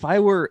like if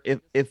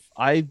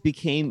I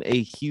became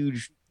a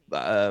huge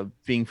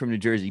being from New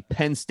Jersey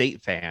Penn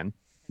State fan,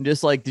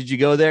 just like did you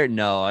go there?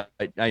 No,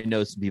 I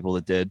know some people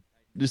that did.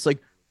 Just like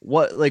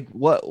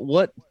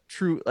what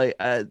true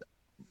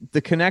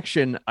the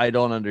connection I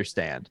don't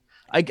understand.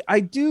 I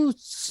do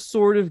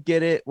sort of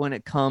get it when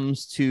it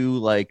comes to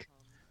like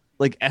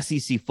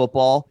SEC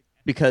football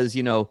because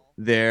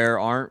there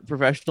aren't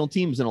professional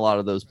teams in a lot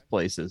of those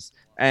places,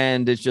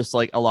 and it's just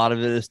like a lot of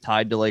it is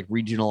tied to like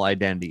regional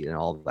identity and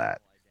all of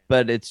that.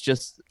 But it's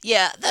just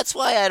Yeah, that's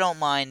why I don't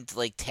mind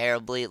like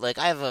terribly. Like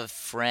I have a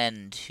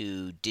friend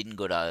who didn't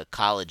go to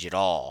college at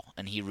all,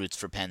 and he roots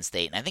for Penn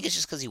State, and I think it's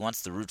just because he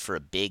wants to root for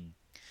a big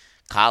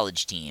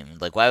college team.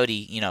 Like why would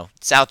he?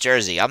 South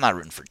Jersey. I'm not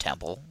rooting for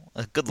Temple.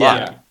 Good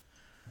luck. Yeah.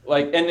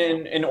 Like, and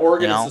in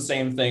Oregon, You know? it's the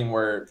same thing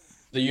where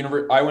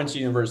I went to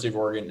University of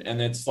Oregon,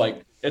 and it's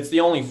like it's the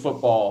only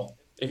football.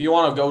 If you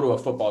want to go to a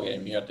football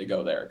game, you have to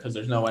go there because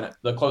there's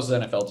the closest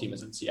NFL team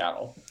is in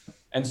Seattle,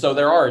 and so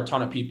there are a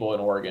ton of people in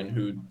Oregon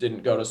who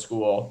didn't go to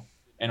school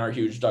and are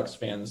huge Ducks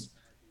fans.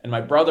 And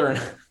my brother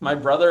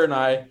and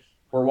I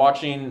were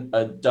watching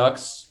a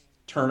Ducks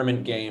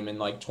tournament game in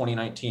like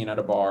 2019 at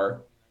a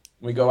bar.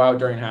 We go out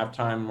during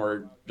halftime.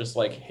 We're just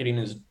like hitting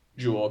his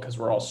jewel because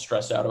we're all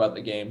stressed out about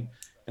the game.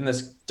 And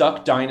this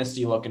Duck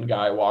Dynasty looking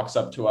guy walks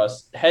up to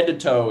us head to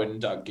toe in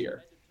Duck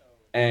gear.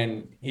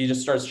 And he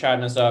just starts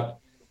chatting us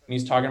up. And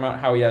he's talking about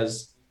how he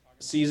has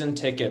season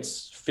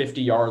tickets,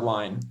 50-yard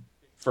line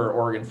for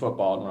Oregon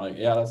football. And we're like,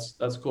 yeah,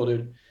 that's cool,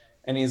 dude.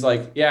 And he's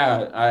like,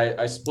 yeah,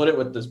 I split it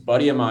with this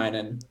buddy of mine.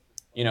 And,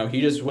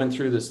 he just went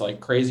through this like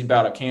crazy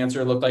bout of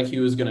cancer. It looked like he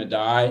was going to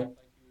die.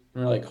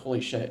 And we're like,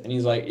 holy shit. And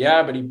he's like,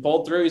 yeah, but he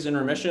pulled through. He's in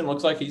remission.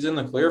 Looks like he's in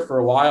the clear for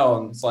a while.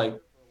 And it's like,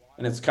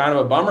 and it's kind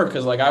of a bummer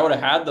because like I would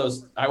have had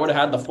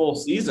the full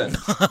season.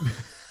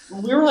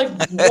 We were like,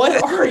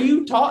 what are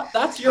you taught?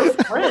 That's your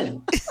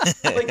friend.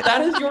 Like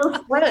that is your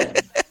friend.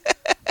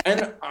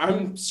 And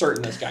I'm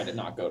certain this guy did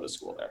not go to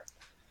school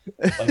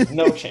there. Like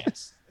no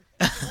chance.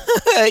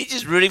 He's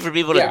just rooting for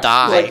people to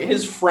die. Like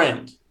his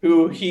friend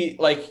who he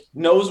like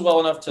knows well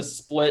enough to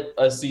split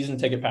a season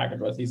ticket package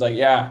with. He's like,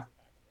 yeah,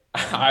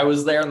 I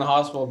was there in the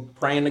hospital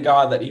praying to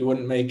God that he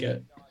wouldn't make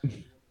it.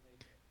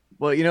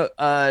 Well,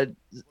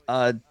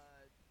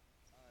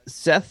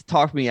 Seth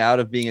talked me out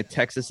of being a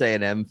Texas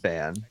A&M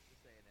fan,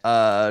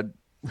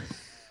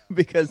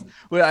 because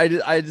when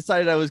I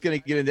decided I was going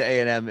to get into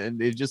A&M,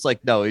 and it's just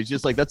like no, he's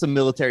just like that's a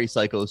military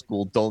psycho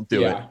school, don't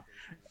do it.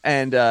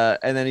 And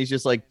then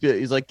he's like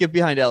get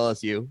behind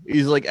LSU.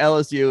 He's like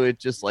LSU.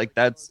 It's just like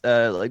that's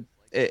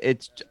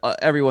it's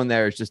everyone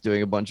there is just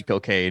doing a bunch of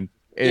cocaine.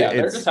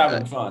 They're just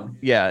having fun.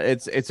 Yeah,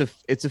 it's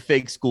a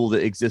fake school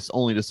that exists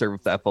only to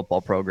serve that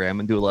football program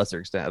and to a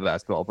lesser extent a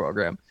basketball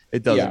program.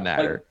 It doesn't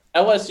matter. Like,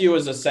 LSU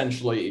is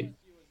essentially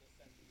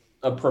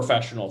a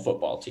professional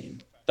football team.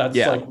 That's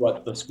like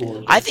what the school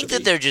is. I think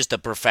that they're just a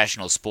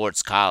professional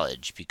sports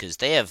college because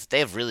they have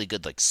really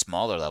good like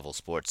smaller level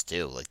sports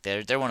too. Like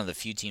they're one of the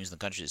few teams in the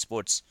country that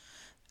sports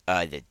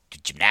the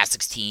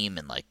gymnastics team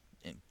and like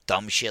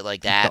dumb shit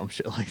like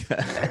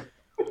that.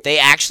 They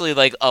actually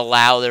like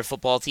allow their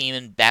football team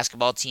and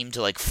basketball team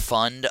to like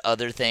fund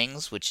other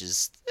things, which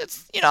is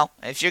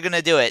if you're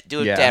gonna do it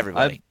to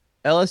everybody.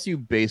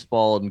 LSU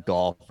baseball and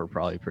golf are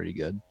probably pretty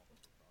good.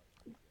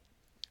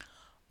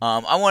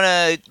 I want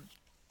to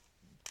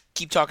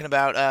keep talking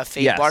about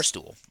Fade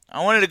Barstool.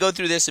 I wanted to go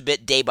through this a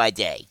bit day by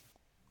day.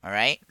 All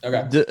right?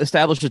 Okay.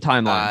 Establish a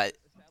timeline.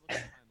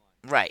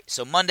 Right.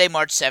 So Monday,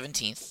 March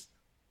 17th,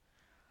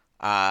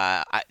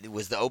 it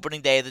was the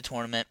opening day of the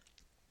tournament.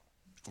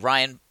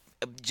 Ryan,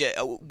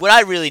 what I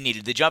really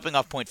needed, the jumping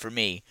off point for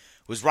me,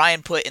 was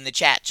Ryan put in the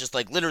chat just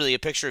like literally a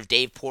picture of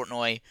Dave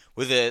Portnoy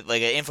with an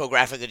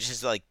infographic that just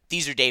says like,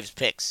 these are Dave's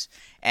picks.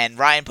 And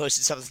Ryan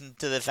posted something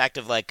to the effect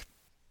of like,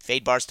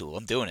 Fade Barstool,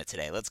 I'm doing it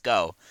today. Let's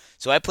go.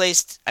 So I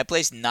placed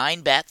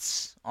 9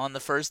 bets on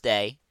the first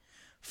day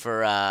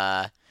for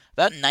about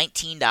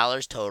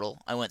 $19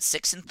 total. I went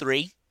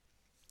 6-3,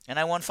 and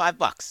I won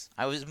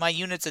 $5. My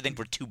units I think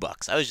were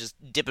 $2. I was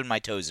just dipping my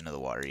toes into the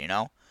water,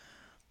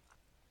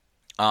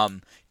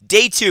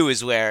 Day 2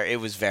 is where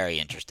it was very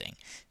interesting.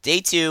 Day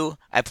 2,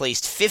 I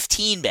placed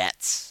 15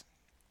 bets,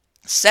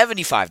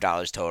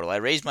 $75 total. I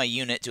raised my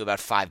unit to about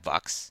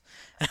 $5.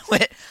 I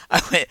went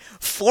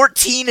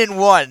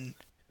 14-1.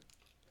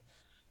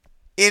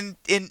 In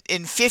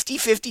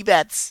 50-50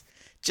 bets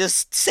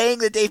just saying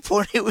that Dave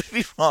Portnoy would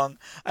be wrong.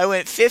 I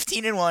went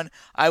 15-1.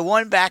 I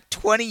won back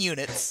 20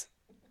 units,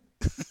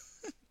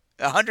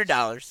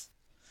 $100.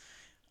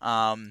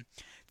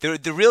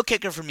 The real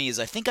kicker for me is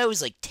I think I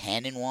was like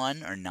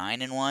 10-1 or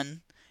 9-1,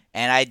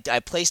 and I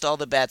placed all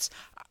the bets.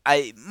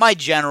 My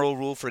general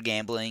rule for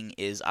gambling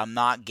is I'm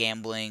not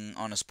gambling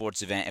on a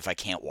sports event if I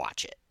can't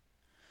watch it.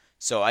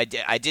 So I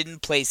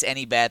didn't place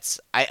any bets.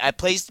 I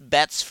placed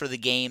bets for the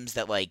games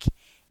that like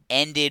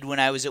ended when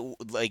I was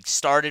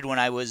started when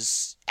I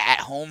was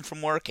at home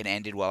from work and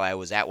ended while I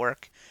was at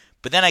work.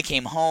 But then I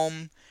came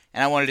home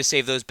and I wanted to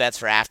save those bets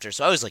for after.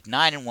 So I was like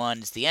 9-1.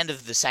 It's the end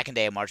of the second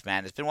day of March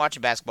Madness. Been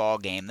watching basketball all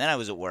game. Then I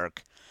was at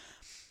work.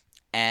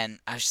 And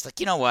I was just like,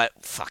 you know what?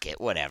 Fuck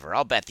it, whatever.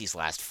 I'll bet these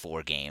last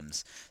 4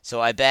 games.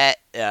 So I bet,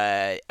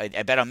 I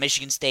bet on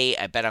Michigan State.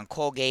 I bet on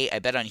Colgate. I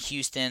bet on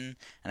Houston,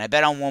 and I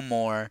bet on one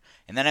more.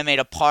 And then I made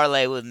a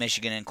parlay with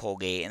Michigan and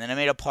Colgate. And then I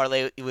made a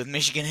parlay with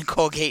Michigan and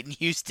Colgate and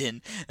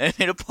Houston. And I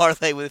made a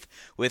parlay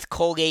with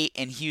Colgate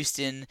and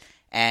Houston.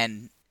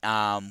 And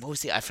what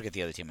was I forget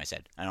the other team I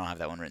said. I don't have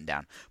that one written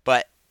down.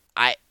 But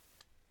I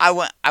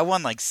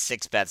won like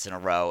 6 bets in a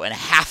row, and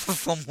half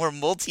of them were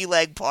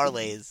multi-leg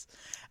parlays.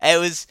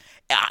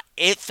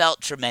 It felt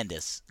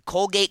tremendous.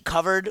 Colgate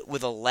covered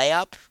with a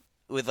layup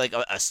with like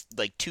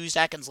like 2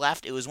 seconds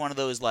left. It was one of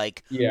those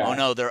like, oh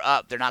no, they're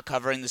up. They're not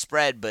covering the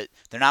spread, but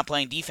they're not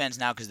playing defense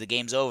now because the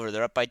game's over.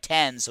 They're up by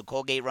 10, so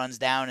Colgate runs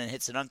down and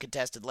hits an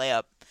uncontested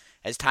layup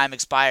as time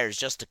expires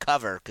just to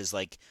cover because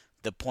like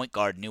the point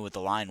guard knew what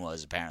the line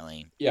was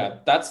apparently. Yeah,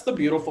 that's the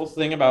beautiful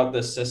thing about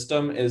this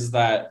system is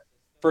that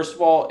first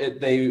of all,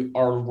 they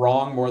are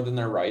wrong more than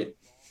they're right.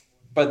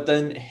 But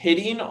then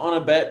hitting on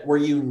a bet where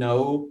you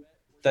know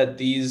that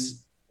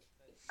these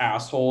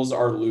assholes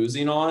are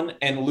losing on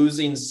and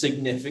losing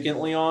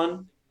significantly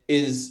on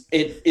is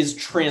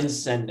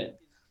transcendent.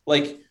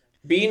 Like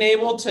being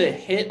able to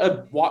hit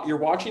you're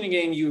watching a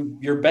game,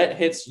 your bet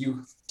hits,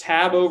 you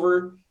tab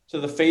over to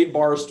the Fade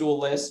Barstool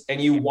list,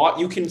 and you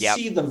can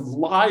see the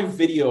live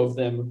video of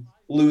them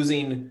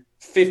losing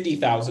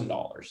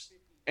 $50,000,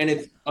 and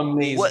it's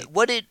amazing.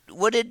 What did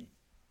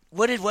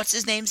what's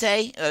his name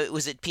say?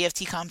 Was it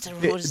PFT commentator?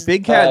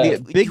 Big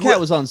Cat. Big Cat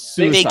was on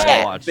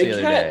Suicide Watch the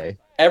other day.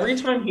 Every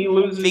time he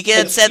loses, Big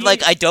Cat said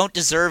like I don't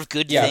deserve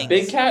good things.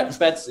 Big Cat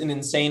bets an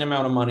insane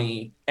amount of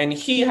money, and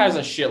he has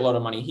a shitload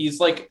of money. He's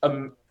like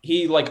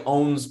he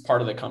owns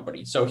part of the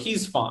company, so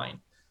he's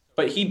fine.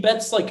 But he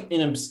bets like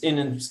an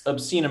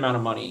obscene amount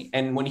of money,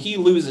 and when he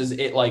loses,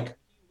 it like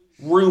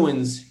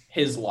ruins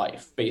his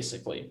life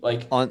basically.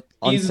 Like on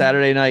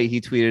Saturday night, he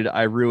tweeted,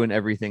 "I ruin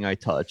everything I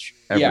touch."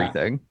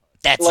 Everything. Yeah.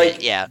 That's like,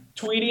 it, yeah.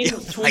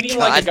 Tweeting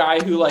like a guy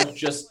who like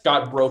just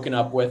got broken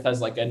up with as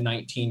like a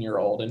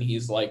 19-year-old, and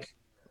he's like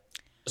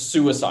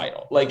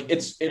suicidal. Like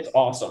it's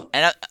awesome.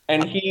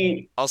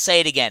 I'll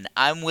say it again.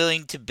 I'm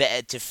willing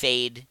to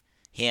fade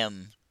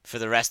him for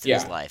the rest of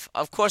his life.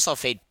 Of course, I'll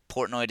fade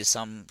Portnoy to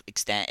some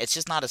extent. It's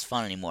just not as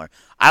fun anymore.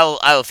 I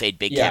will fade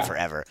Big Cat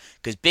forever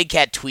because Big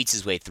Cat tweets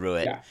his way through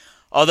it. Yeah.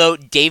 Although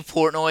Dave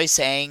Portnoy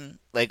saying,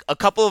 like, a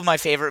couple of my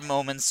favorite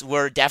moments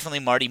were definitely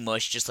Marty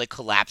Mush just, like,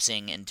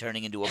 collapsing and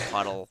turning into a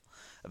puddle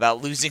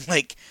about losing,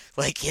 like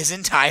his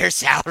entire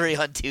salary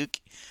on Duke.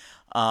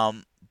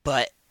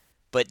 But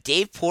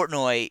Dave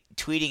Portnoy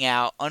tweeting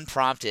out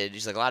unprompted,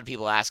 there's, like, a lot of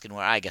people asking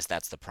where, I guess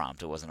that's the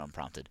prompt, it wasn't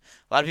unprompted.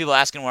 A lot of people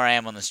asking where I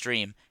am on the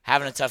stream,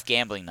 having a tough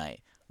gambling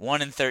night.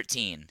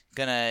 1-13.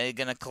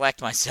 Gonna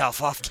collect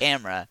myself off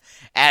camera.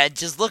 And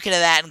just looking at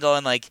that and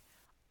going, like,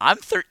 I'm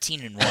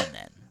 13-1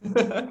 then.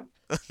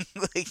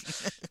 Like,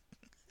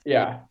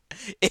 yeah,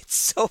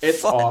 it's fun.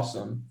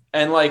 Awesome.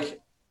 And like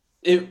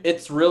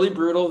it's really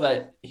brutal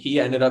that he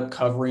ended up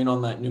covering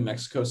on that New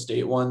Mexico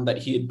State one that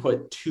he had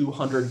put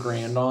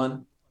 $200,000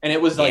 on, and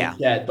it was like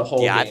dead the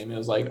whole game. It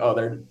was like, oh,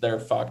 they're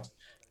fucked.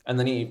 And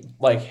then he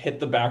like hit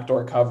the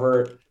backdoor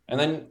cover, and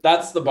then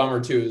that's the bummer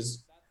too,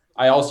 is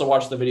I also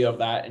watched the video of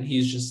that, and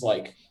he's just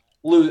like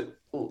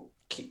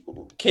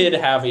kid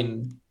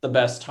having the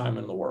best time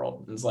in the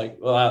world. And it's like,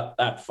 well,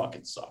 that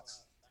fucking sucks.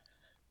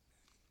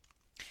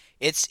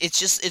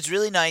 It's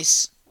really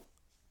nice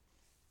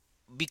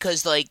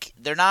because like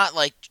they're not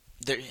like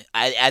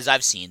as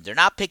I've seen, they're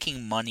not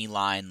picking money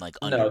line like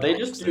underdogs.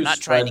 No, they're not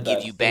trying to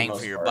give you bang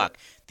for your buck.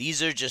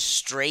 These are just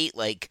straight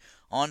like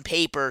on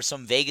paper.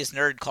 Some Vegas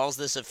nerd calls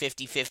this a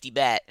 50-50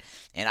 bet,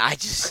 and I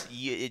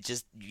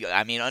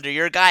mean under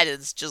your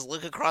guidance, just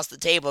look across the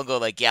table and go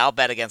like, yeah, I'll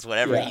bet against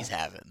whatever he's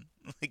having.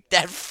 Like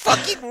that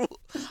fucking rule.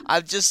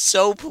 I'm just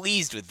so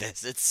pleased with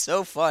this. It's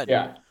so fun.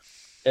 Yeah.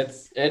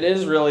 It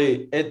is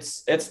really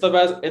it's the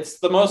best. It's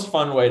the most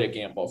fun way to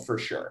gamble for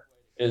sure,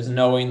 is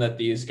knowing that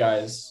these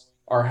guys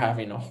are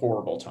having a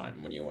horrible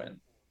time when you win.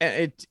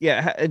 And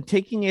and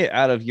taking it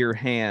out of your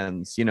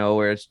hands,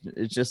 where it's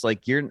just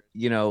like you're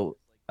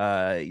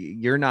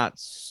not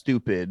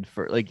stupid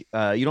for like you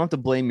don't have to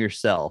blame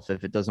yourself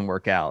if it doesn't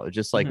work out. It's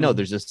just like no,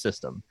 there's a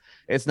system.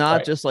 It's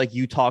not just like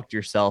you talked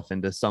yourself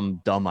into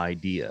some dumb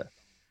idea.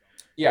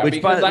 Yeah,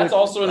 because that's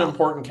also an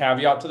important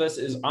caveat to this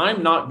is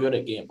I'm not good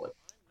at gambling.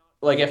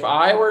 like if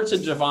I were to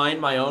divine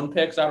my own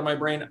picks out of my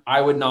brain,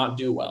 I would not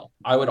do well.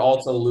 I would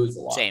also lose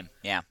a lot. Same,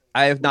 yeah.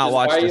 I have not Which is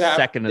watched why a you have-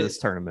 second of this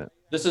tournament.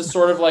 This is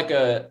sort of like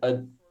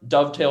a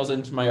dovetails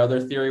into my other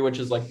theory, which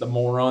is like the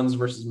morons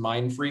versus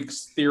mind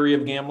freaks theory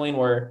of gambling,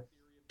 where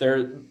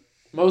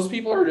most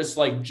people are just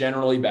like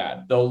generally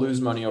bad. They'll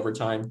lose money over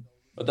time.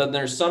 But then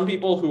there's some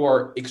people who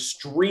are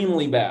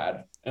extremely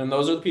bad, and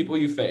those are the people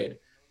you fade.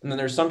 And then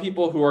there's some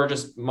people who are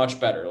just much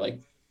better. Like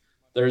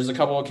there's a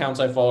couple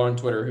accounts I follow on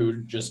Twitter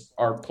who just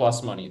are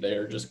plus money. They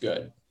are just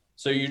good.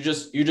 So you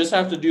just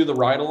have to do the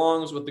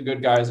ride-alongs with the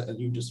good guys, and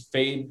you just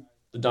fade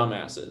the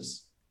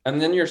dumbasses.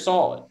 And then you're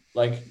solid.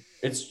 Like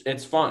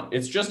it's fun.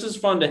 It's just as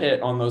fun to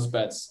hit on those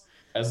bets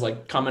as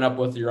like coming up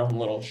with your own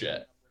little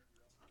shit.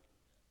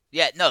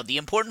 Yeah, no, the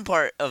important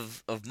part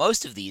of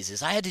most of these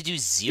is I had to do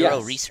zero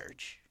Yes.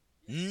 research.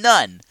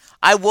 None.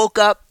 I woke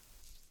up,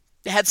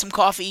 had some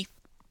coffee,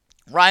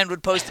 Ryan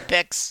would post the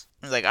picks.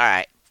 I was like, all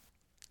right,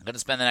 I'm going to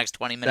spend the next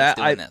 20 minutes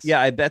doing this.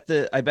 Yeah, I bet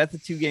the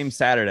 2 games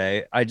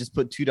Saturday. I just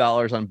put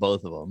 $2 on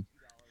both of them.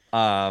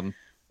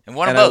 And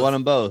won them and both. I won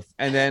them both.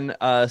 And then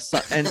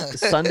and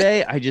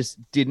Sunday, I just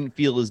didn't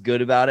feel as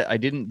good about it. I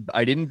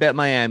didn't bet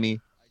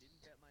Miami.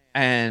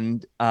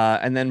 And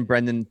then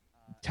Brendan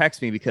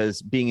texted me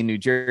because being in New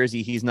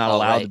Jersey, he's not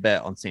allowed to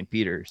bet on St.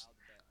 Peter's.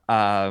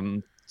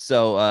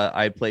 So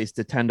I placed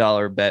a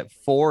 $10 bet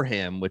for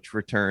him, which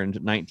returned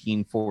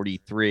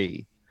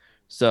 1943.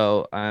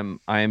 So I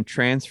am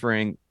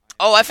transferring.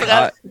 Oh, I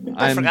forgot.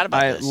 I forgot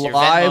about this. You're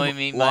Venmoing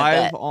me my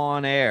live bet.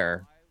 on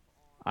air.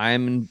 I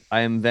am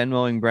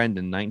Venmoing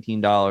Brendan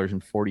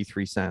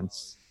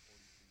 $19.43.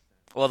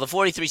 Well, the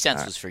 43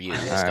 cents was for you. All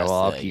right, well,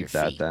 I'll keep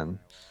that then.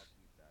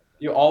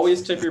 You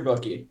always tip your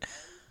bookie.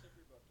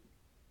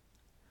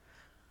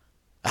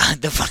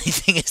 The funny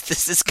thing is,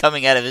 this is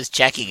coming out of his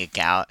checking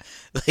account.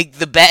 Like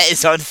the bet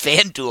is on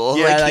FanDuel.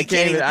 Yeah, like, I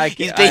can't even.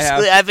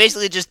 I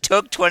basically just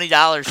took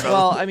 $20 from.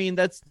 Well, him. I mean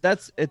it's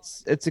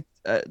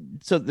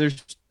so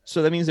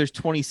that means there's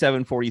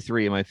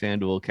 27.43 in my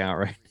FanDuel account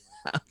right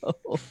now.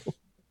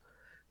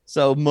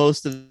 So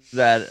most of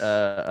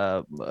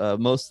that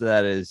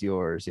is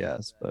yours,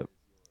 yes. But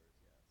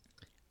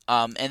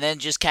and then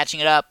just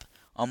catching it up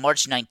on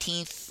March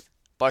 19th,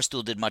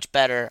 Barstool did much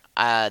better.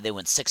 They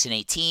went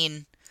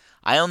 6-18.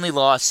 I only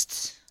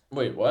lost.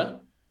 Wait,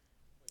 what?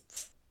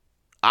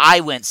 I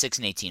went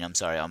 6-18. I'm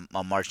sorry, on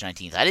March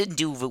 19th. I didn't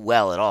do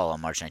well at all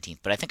on March 19th,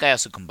 but I think I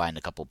also combined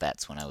a couple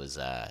bets when I was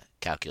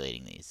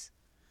calculating these.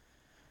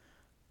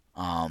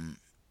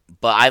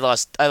 But I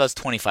lost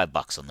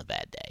 $25 on the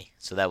bad day,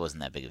 so that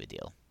wasn't that big of a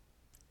deal.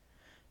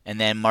 And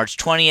then March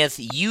 20th,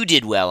 you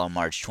did well on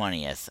March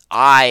 20th.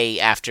 I,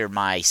 after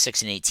my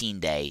 6-18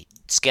 day,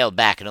 scaled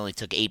back and only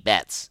took 8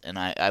 bets, and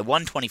I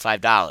won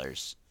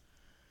 $25.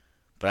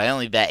 But I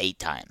only bet 8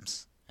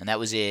 times. And that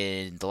was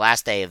in the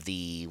last day of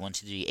the 1,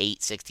 2, 3,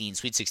 8, 16,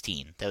 Sweet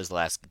 16. That was the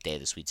last day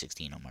of the Sweet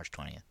 16 on March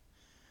 20th.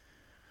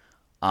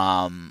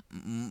 And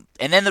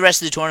then the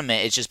rest of the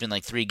tournament, it's just been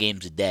like 3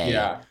 games a day.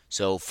 Yeah.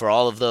 So for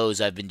all of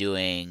those, I've been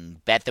doing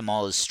bet them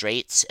all as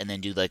straights and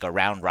then do like a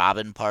round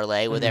robin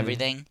parlay with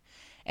everything.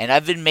 And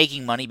I've been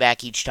making money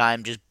back each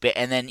time.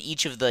 And then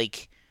each of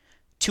like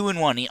 2 and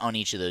 1 on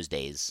each of those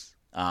days.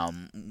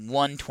 Won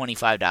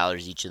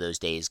 $25 each of those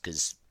days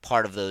because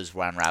part of those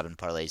round robin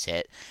parlays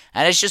hit,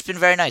 and it's just been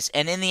very nice.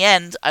 And in the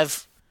end,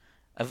 I've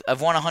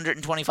won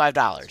 $125.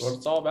 That's what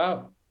it's all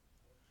about.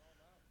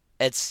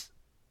 It's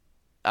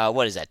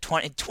what is that?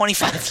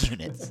 25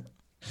 units.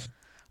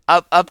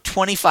 Up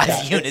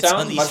 25 units It sounds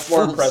on these much more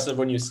fools. impressive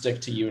when you stick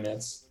to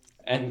units,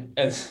 and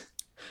it's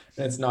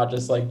not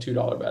just like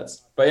 $2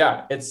 bets. But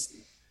yeah, it's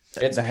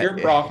pure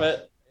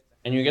profit,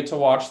 and you get to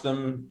watch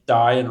them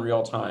die in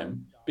real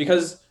time.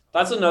 Because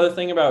that's another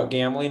thing about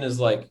gambling is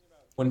like,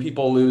 when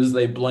people lose,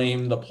 they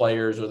blame the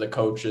players or the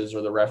coaches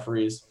or the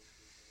referees.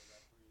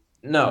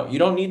 No, you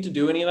don't need to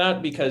do any of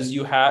that because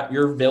your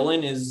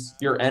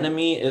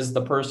enemy is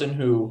the person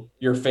who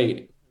you're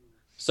fading.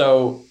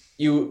 So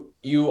you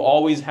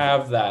always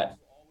have that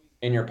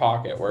in your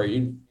pocket where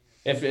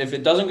if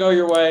it doesn't go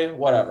your way,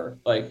 whatever.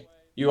 Like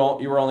you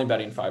were only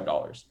betting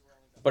 $5,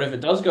 but if it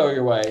does go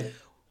your way,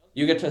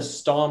 you get to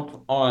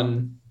stomp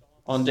on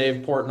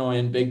Dave Portnoy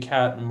and Big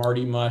Cat and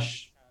Marty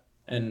Mush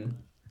and.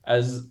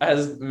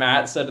 As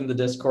Matt said in the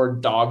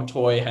Discord, Dog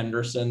Toy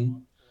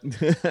Henderson,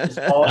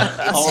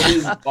 all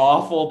these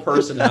awful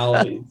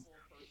personalities.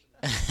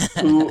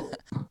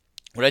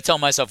 What I tell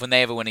myself when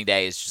they have a winning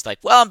day is just like,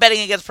 well, I'm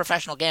betting against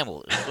professional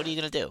gamblers. What are you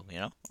gonna do?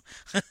 You know,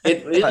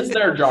 it is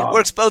their job.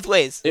 Works both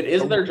ways. It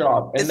is their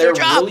job, and It's their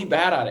they're job. really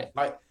bad at it.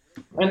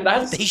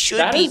 They should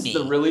that beat is me.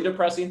 the really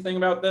depressing thing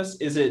about this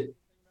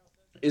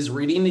is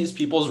reading these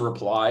people's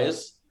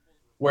replies,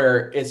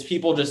 where it's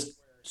people just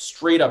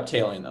straight up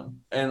tailing them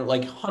and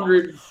like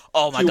 100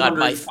 Oh my god,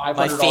 my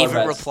 $500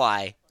 favorite bets.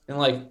 reply. And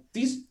like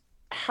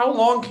how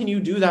long can you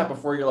do that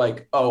before you're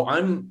like, oh,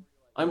 I'm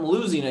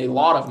losing a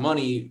lot of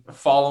money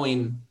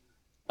following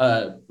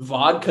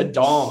Vodka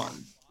Dawn.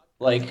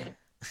 Like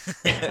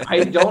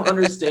I don't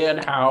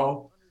understand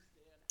how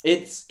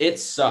it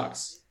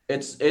sucks.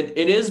 it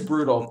is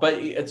brutal, but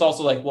it's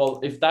also like, well,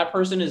 if that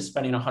person is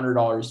spending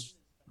 $100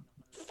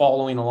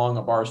 following along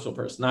a Barstool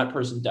person, that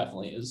person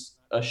definitely is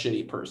a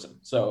shitty person.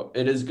 So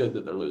it is good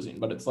that they're losing,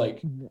 but it's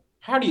like,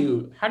 how do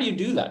you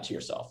do that to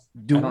yourself?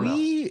 Do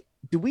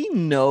we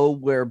know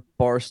where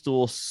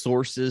Barstool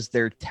sources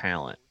their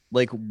talent?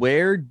 Like,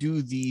 where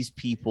do these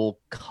people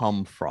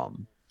come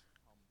from?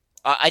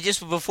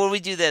 Before we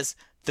do this,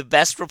 the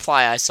best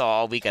reply I saw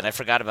all weekend, I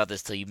forgot about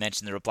this till you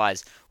mentioned the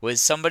replies,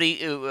 was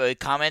somebody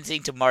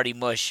commenting to Marty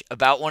Mush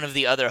about one of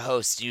the other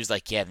hosts. He was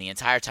like, yeah, the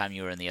entire time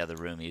you were in the other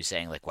room, he was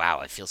saying, like, wow,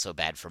 I feel so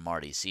bad for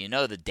Marty. So you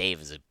know that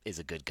Dave is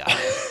a good guy.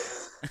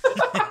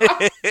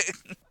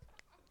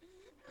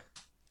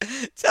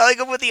 Telling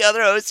him what the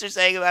other hosts are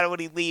saying about it when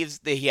he leaves,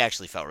 that he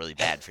actually felt really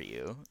bad for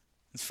you.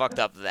 It's fucked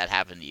up that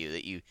happened to you,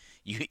 that you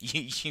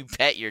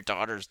bet your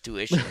daughter's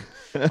tuition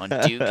on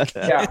Duke.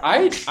 Yeah,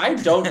 I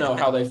don't know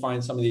how they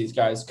find some of these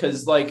guys,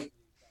 because like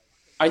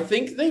I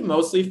think they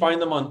mostly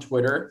find them on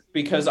Twitter,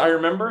 because I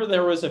remember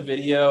there was a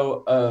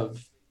video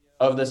of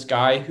this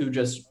guy who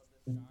just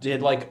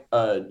did like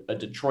a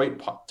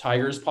Detroit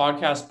Tigers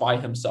podcast by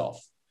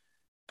himself.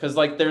 Because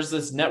like there's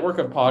this network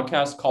of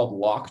podcasts called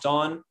Locked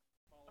On.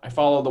 I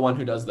follow the one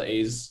who does the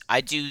A's. I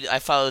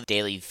follow the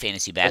daily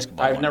fantasy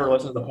basketball. I've never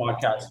listened to the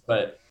podcast,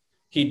 but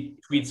he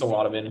tweets a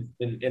lot of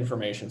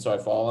information, so I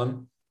follow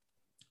him.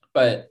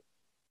 But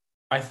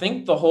I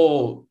think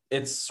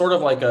it's sort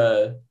of like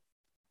a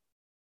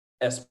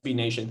SB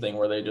Nation thing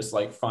where they just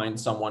like find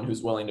someone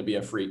who's willing to be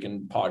a freak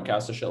and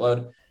podcast a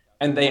shitload.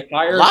 And they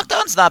hired Locked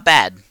On's not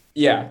bad.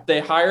 Yeah,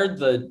 they hired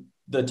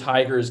the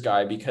Tigers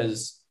guy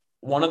because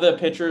one of the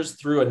pitchers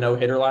threw a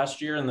no-hitter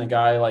last year, and the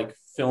guy like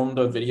filmed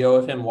a video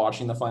of him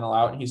watching the final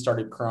out, and he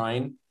started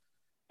crying.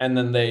 And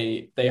then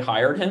they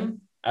hired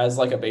him as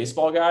like a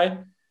baseball guy,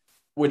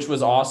 which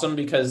was awesome,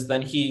 because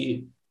then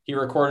he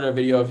recorded a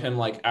video of him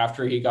like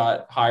after he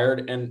got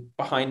hired, and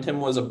behind him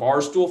was a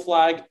Barstool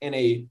flag and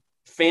a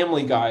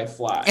Family Guy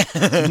flag.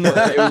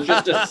 It was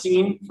just a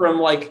scene from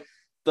like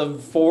the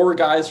 4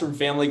 guys from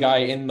Family Guy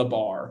in the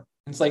bar.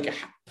 It's like,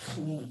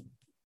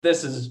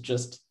 this is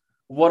just,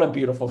 what a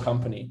beautiful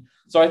company.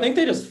 So I think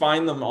they just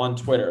find them on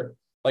Twitter.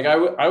 Like I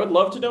would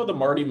love to know the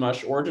Marty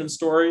Mush origin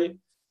story.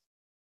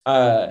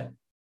 But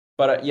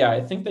yeah, I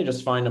think they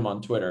just find them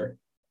on Twitter.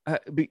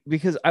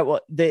 Because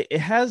it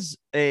has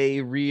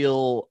a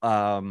real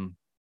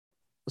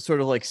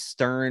sort of like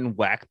stern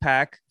whack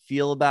pack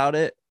feel about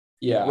it.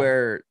 Yeah.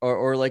 Where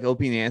or like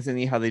Opie and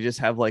Anthony, how they just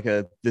have like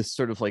this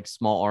sort of like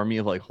small army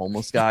of like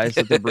homeless guys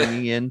that they're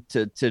bringing in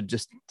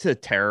to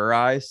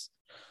terrorize.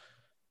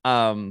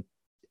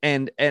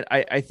 And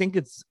I think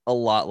it's a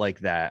lot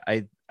like that.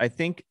 I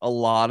think a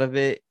lot of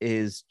it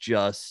is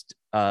just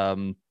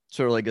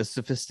sort of like a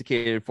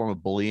sophisticated form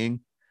of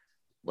bullying.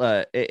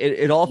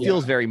 It all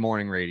feels very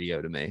morning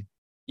radio to me.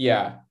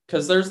 Yeah,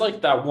 because there's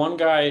like that one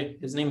guy,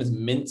 his name is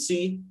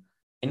Mincy,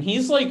 and he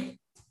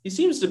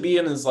seems to be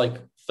in his like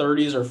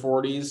 30s or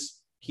 40s.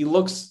 He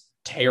looks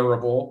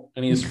terrible,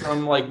 and he's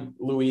from like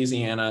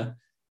Louisiana.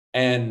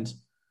 And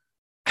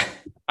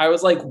I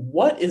was like,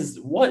 what is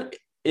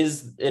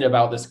it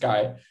about this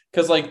guy?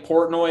 Because like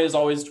Portnoy is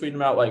always tweeting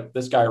about like,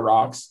 this guy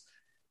rocks.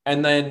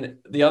 And then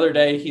the other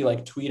day he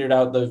like tweeted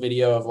out the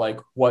video of like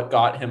what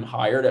got him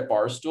hired at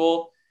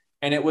Barstool.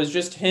 And it was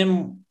just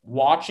him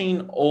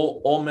watching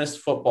Ole Miss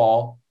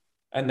football,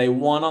 and they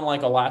won on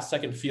like a last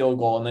second field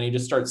goal. And then he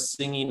just starts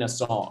singing a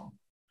song,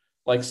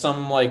 like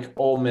some like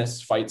Ole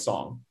Miss fight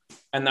song.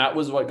 And that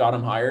was what got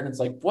him hired. And it's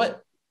like,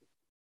 what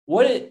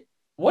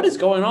is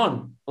going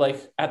on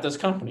like at this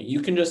company?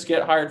 You can just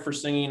get hired for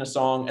singing a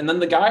song. And then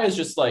the guy is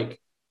just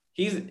like,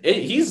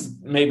 he's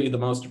maybe the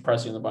most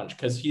depressing of the bunch,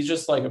 because he's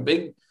just like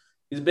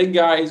he's a big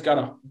guy. He's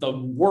got the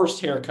worst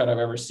haircut I've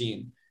ever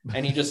seen.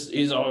 And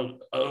he's all,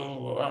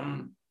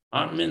 I'm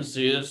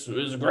Mincy. It's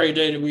a great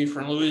day to be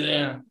from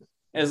Louisiana.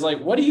 And it's like,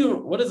 what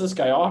is this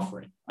guy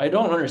offering? I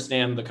don't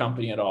understand the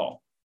company at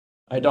all.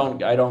 I don't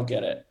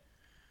get it.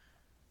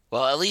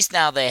 Well, at least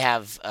now they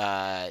have,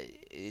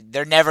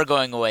 they're never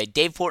going away.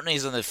 Dave Portnoy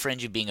is on the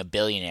fringe of being a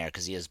billionaire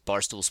because he has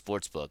Barstool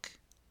Sportsbook.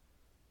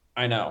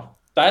 I know.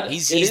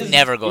 He's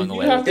never going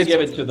away. You have to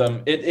give it to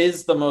them. It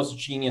is the most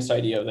genius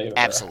idea they've ever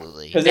had.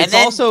 Absolutely. Because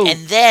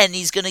and then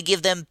he's going to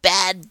give them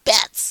bad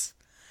bets.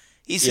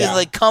 He's going to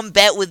like, come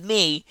bet with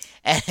me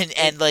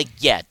and like,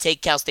 yeah,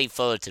 take Cal State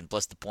Fullerton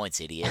plus the points,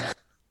 idiot.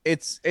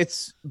 It's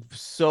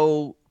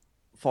so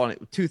funny.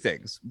 2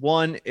 things.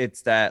 One,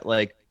 it's that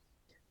like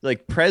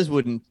Prez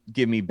wouldn't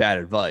give me bad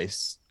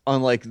advice,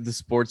 unlike the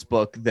sports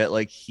book that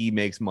like he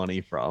makes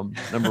money from.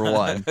 Number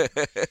 1.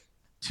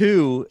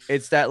 2,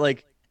 it's that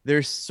like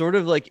there's sort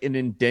of like an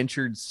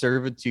indentured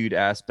servitude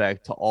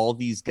aspect to all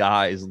these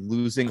guys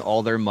losing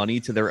all their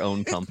money to their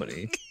own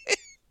company.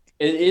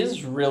 It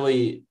is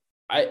really,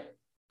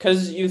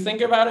 because you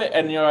think about it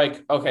and you're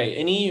like, okay,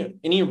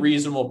 any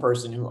reasonable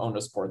person who owned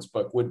a sports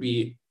book would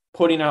be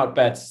putting out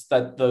bets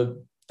that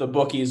the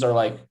bookies are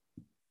like,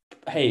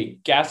 hey,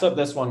 gas up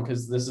this one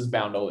because this is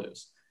bound to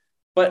lose.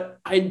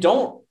 But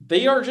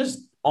they are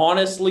just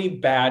honestly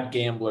bad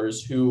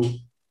gamblers who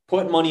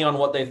put money on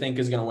what they think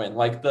is going to win.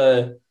 Like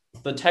the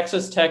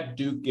Texas Tech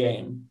Duke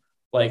game,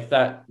 like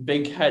that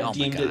Big Cat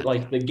deemed it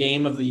like the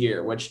game of the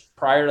year, which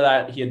prior to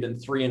that he had been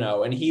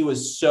 3-0, and he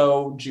was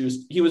so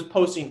juiced. He was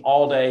posting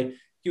all day.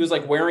 He was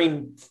like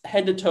wearing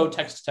head to toe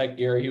Texas Tech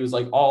gear. He was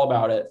like all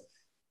about it.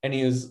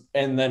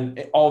 And then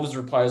all of his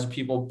replies were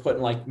people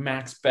putting like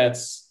max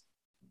bets,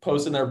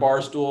 posting their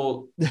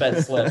Barstool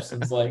bet slips.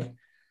 And it's like,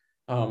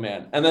 oh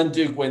man. And then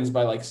Duke wins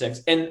by like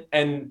 6.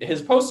 And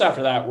his posts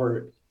after that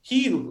were,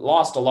 he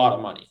lost a lot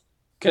of money.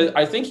 Cause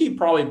I think he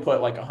probably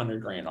put like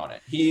 $100,000 on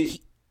it.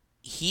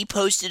 He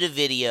posted a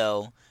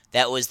video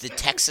that was the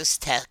Texas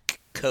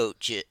Tech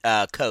the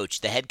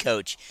head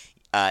coach,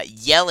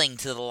 yelling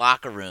to the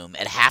locker room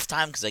at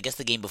halftime, because I guess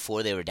the game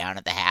before they were down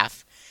at the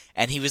half,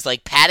 and he was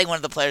like patting one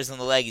of the players on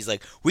the leg. He's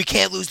like, "We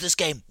can't lose this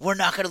game. We're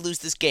not going to lose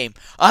this game.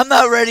 I'm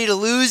not ready to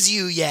lose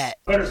you yet."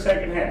 Better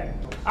second half.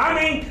 I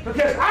mean,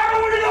 because I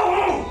don't want to go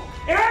home,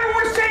 and I don't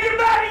want to say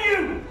goodbye to you.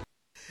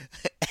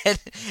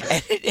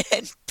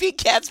 And Big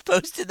Cat's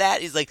posted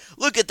that. He's like,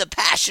 "Look at the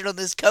passion on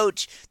this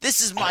coach. This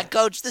is my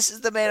coach. This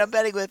is the man I'm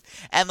betting with."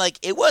 And like,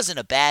 it wasn't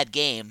a bad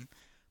game,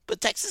 but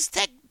Texas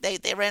Tech, they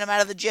ran him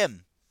out of the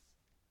gym.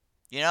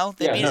 You know,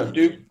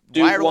 Duke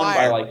won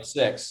by like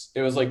 6.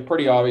 It was like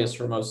pretty obvious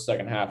for most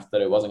second half that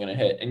it wasn't going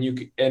to hit,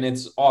 and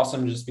it's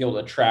awesome to just be able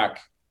to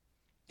track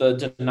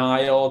the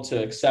denial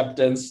to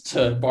acceptance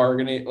to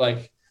bargaining.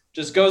 Like,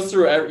 just goes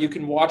through. You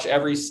can watch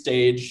every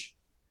stage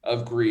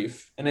of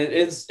grief, and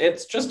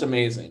it's just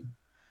amazing.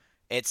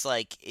 It's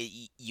like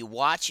you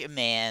watch a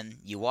man,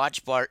 you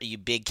watch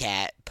Big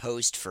Cat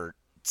post for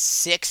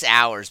 6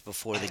 hours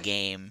before the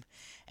game,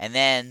 and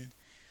then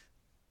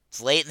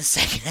it's late in the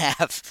second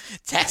half.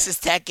 Texas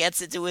Tech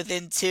gets it to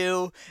within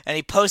 2, and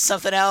he posts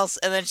something else,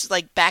 and then it's just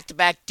like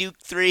back-to-back Duke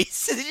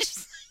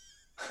threes.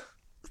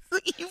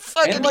 You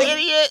fucking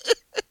idiot.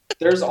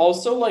 There's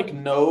also like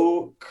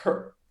no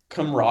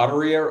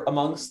camaraderie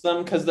amongst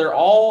them, because they're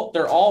all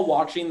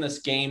watching this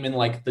game in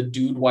like the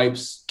Dude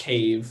Wipes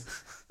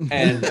cave,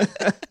 and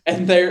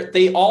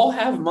they all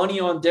have money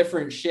on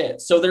different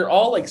shit, so they're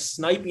all like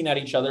sniping at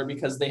each other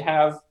because they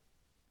have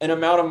an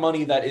amount of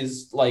money that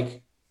is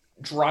like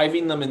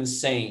driving them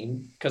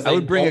insane. Because I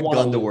would bring a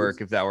gun to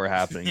work if that were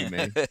happening to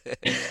me.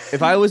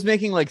 If I was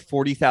making like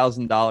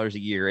 $40,000 a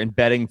year and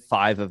betting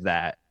 5 of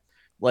that,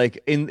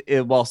 like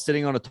while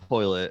sitting on a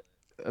toilet,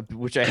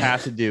 which I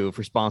have to do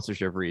for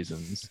sponsorship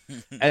reasons,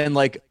 and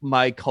like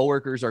my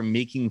coworkers are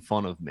making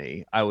fun of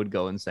me, I would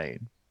go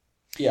insane.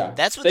 Yeah,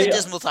 that's what the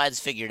Dismal Tides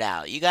figured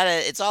out.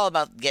 It's all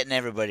about getting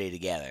everybody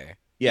together.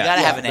 Yeah, you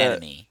gotta have an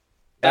enemy.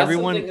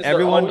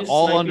 Everyone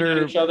all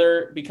under each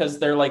other, because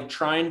they're like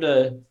trying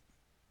to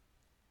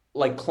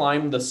like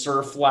climb the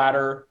surf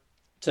ladder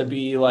to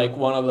be like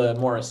one of the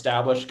more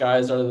established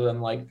guys, other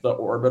than like the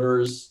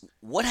orbiters.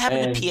 What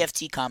happened to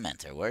PFT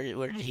commenter? Where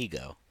did he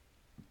go?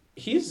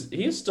 He's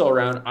still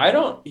around. I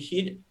don't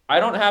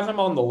have him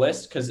on the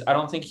list because I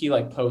don't think he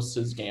like posts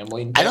his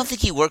gambling picks. I don't think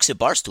he works at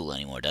Barstool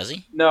anymore, does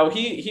he? No,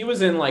 he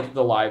was in like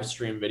the live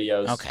stream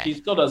videos. Okay. He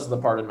still does the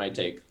Pardon My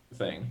Take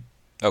thing.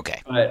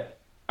 Okay. But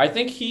I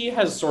think he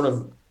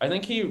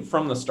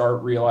from the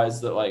start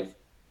realized that like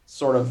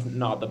sort of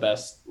not the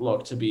best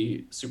look to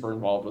be super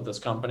involved with this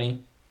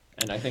company.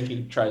 And I think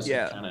he tries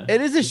to kind of.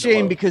 It is a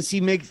shame because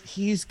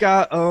he's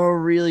got a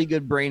really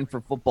good brain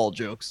for football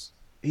jokes.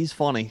 He's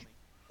funny.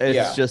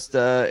 It's just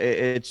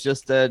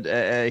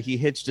that he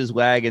hitched his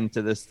wagon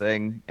to this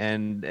thing,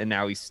 and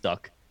now he's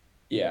stuck.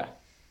 Yeah.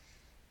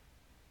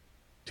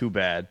 Too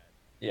bad.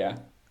 Yeah.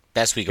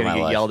 Best week of my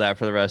life. Get yelled at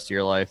for the rest of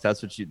your life.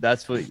 That's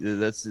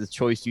the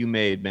choice you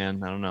made,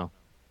 man. I don't know.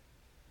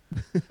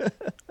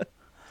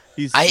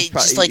 I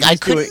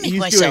couldn't make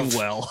myself doing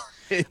well.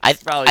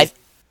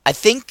 I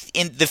think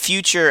in the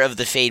future of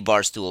the Fade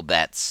Barstool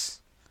bets,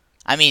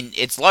 I mean,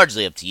 it's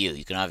largely up to you.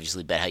 You can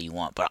obviously bet how you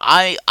want, but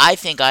I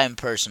think I'm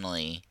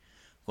personally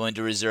going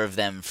to reserve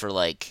them for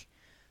like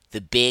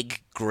the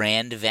big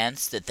grand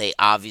events that they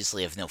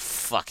obviously have no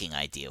fucking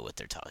idea what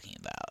they're talking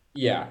about.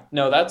 Yeah,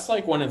 no, that's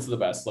like when it's the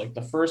best. Like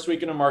the first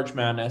weekend of March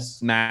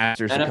Madness,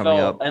 Masters are coming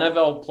up,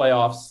 NFL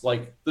playoffs,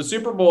 like the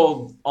Super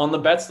Bowl. On the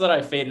bets that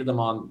I faded them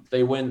on,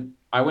 I went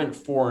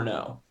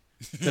 4-0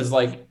 because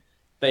like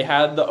they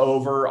had the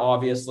over,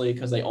 obviously,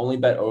 because they only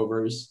bet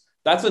overs.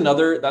 That's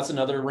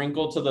another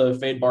wrinkle to the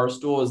Fade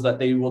Barstool, is that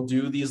they will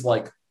do these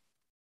like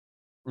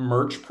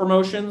merch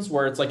promotions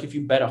where it's like if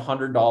you bet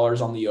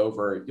 $100 on the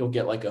over, you'll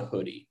get like a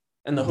hoodie,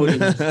 and the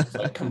hoodie is just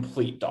like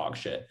complete dog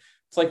shit.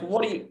 It's like,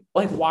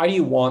 why do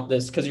you want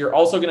this? Because you're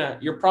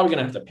probably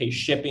gonna have to pay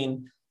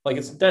shipping. Like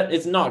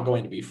it's not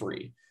going to be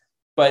free.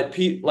 But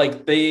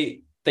like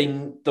the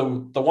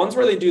ones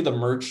where they do the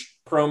merch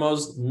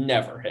promos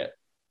never hit.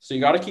 So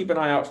you got to keep an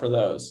eye out for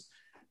those.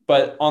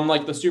 But on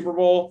like the Super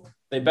Bowl,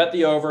 they bet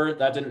the over,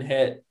 that didn't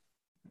hit.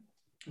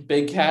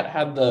 Big Cat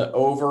had the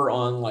over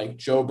on like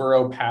Joe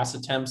Burrow pass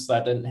attempts,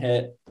 that didn't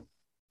hit.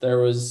 There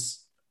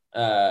was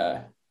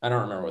I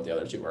don't remember what the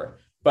other two were,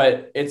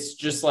 but it's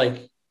just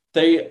like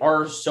they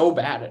are so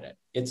bad at it.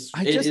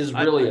 It is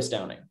really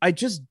astounding. I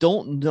just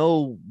don't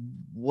know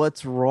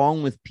what's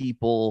wrong with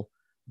people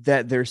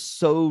that they're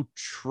so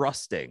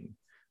trusting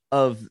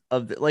of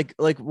like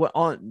what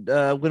on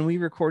when we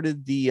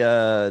recorded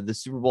the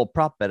Super Bowl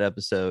prop bet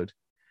episode,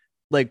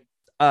 like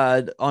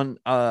on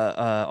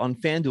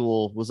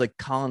FanDuel was like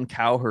Colin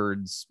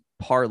Cowherd's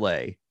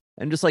parlay,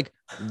 and just like,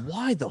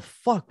 why the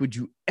fuck would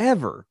you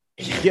ever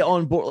get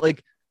on board?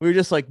 Like, we were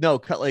just like, no,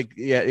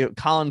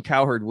 Colin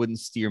Cowherd wouldn't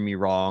steer me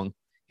wrong.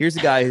 Here's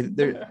a guy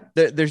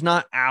there's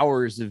not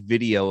hours of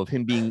video of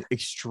him being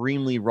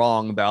extremely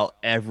wrong about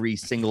every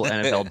single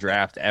NFL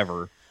draft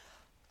ever.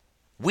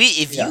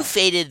 If you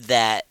faded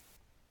that,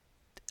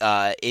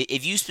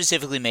 if you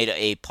specifically made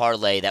a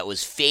parlay that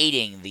was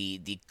fading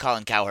the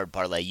Colin Cowherd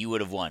parlay, you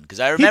would have won.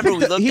 Because I remember we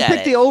looked at it. He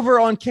picked the over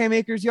on Cam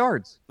Akers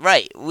yards.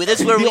 Right. Well,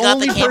 that's where we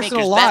got the Cam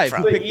Akers bet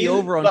from. Picked the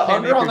over on the Cam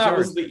under Akers on that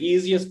yards. was the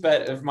easiest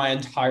bet of my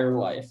entire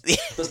life.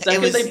 The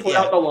second was- they put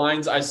out the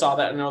lines, I saw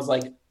that and I was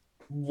like,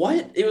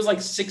 what? It was like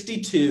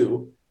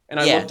 62. And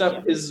I looked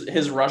up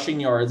his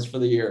rushing yards for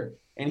the year.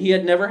 And he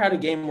had never had a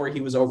game where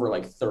he was over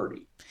like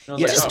 30.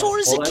 He just tore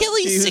his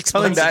Achilles 6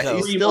 months ago.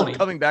 He's still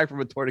coming back from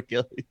a torn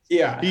Achilles.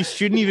 Yeah.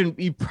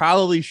 He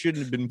probably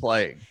shouldn't have been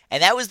playing.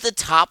 And that was the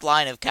top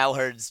line of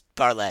Cowherd's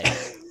parlay.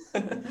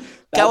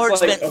 Cowherd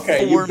spent 4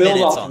 you build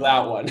minutes off on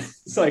that one.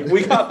 It's like,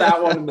 we got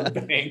that one in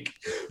the bank.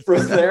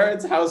 From there,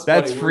 it's house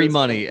money. That's free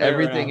money.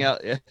 Everything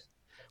else,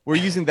 we're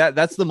using that.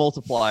 That's the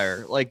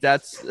multiplier. Like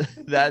that's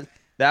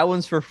that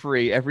one's for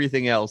free.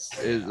 Everything else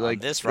is like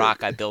on this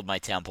rock. I build my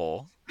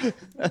temple.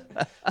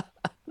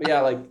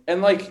 Yeah,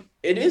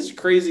 it is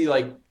crazy,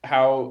 like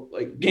how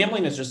like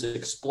gambling has just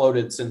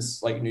exploded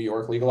since like New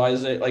York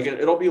legalized it. Like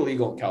it'll be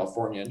legal in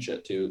California and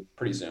shit too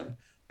pretty soon.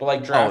 But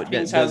like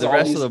DraftKings has the all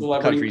rest these of the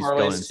celebrity country's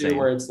going parlays too, insane.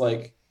 where it's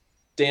like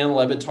Dan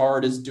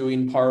Levitard is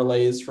doing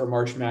parlays for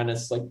March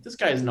Madness. Like, this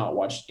guy has not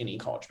watched any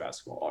college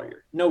basketball all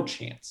year, no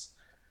chance.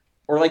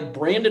 Or like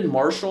Brandon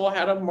Marshall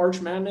had a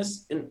March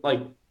Madness, and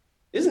like,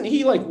 isn't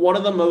he like one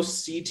of the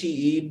most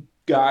CTE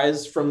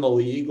guys from the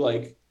league?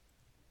 Like.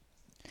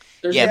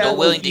 Yeah, but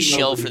willing to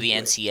shill for the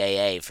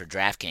NCAA for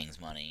DraftKings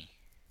money.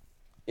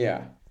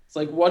 Yeah. It's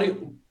like,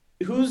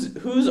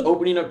 who's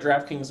opening up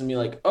DraftKings and be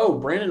like, oh,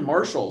 Brandon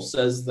Marshall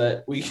says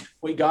that we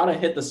got to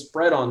hit the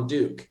spread on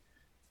Duke.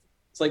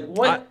 It's like,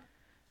 what?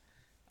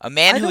 A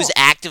man who's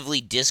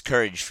actively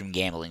discouraged from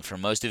gambling for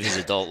most of his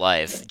adult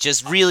life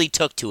just really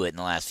took to it in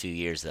the last few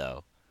years,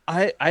 though.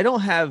 I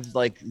don't have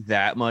like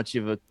that much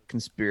of a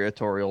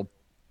conspiratorial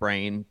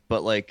brain,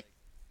 but like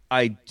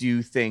I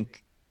do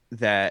think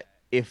that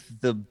if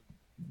the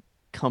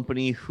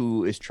company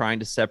who is trying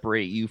to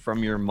separate you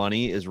from your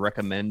money is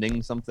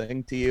recommending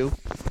something to you,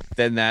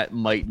 then that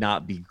might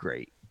not be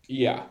great.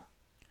 Yeah.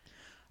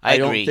 I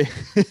agree.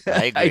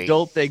 I agree.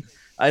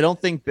 I don't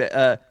think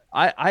that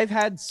I've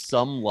had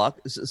some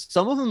luck.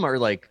 Some of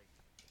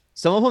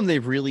them they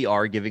really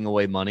are giving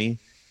away money.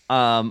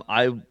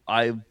 I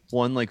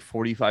won like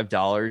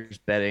 $45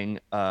 betting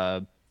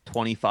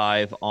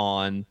 25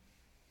 on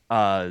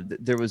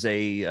there was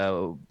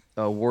a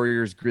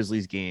Warriors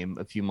Grizzlies game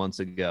a few months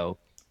ago,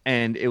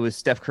 and it was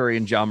Steph Curry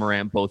and Ja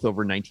Morant both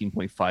over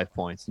 19.5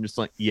 points. And just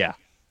like, yeah.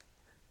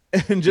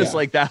 And just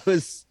like that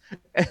was,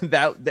 and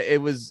that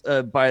it was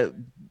by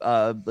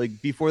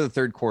like before the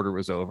third quarter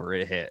was over,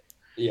 it hit.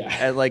 Yeah.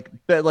 And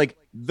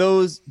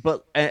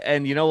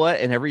and you know what?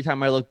 And every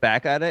time I look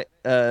back at it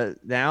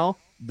now,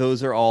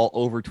 those are all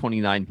over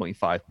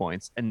 29.5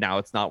 points. And now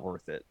it's not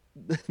worth it.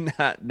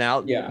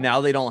 Now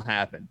they don't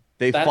happen.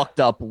 They fucked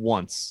up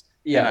once.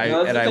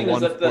 Yeah. And I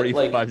won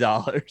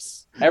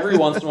 $45. Every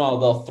once in a while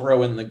they'll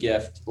throw in the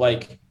gift.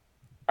 Like,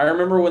 I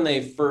remember when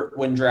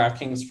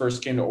DraftKings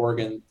first came to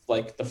Oregon,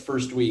 like the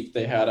first week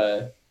they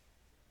had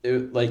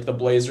like the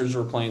Blazers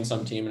were playing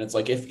some team, and it's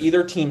like if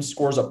either team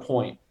scores a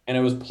point, and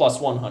it was plus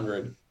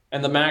 100,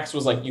 and the max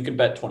was like you could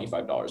bet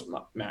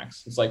 $25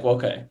 max. It's like, well,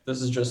 okay,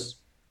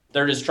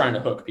 they're just trying to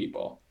hook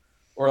people.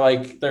 Or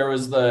like there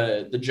was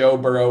the Joe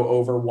Burrow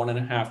over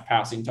 1.5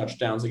 passing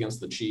touchdowns against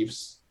the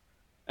Chiefs,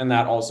 and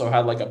that also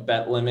had like a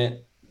bet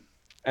limit,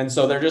 and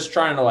so they're just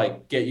trying to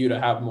like get you to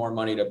have more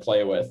money to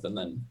play with, and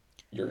then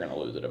you're going to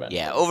lose it eventually.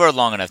 Yeah, over a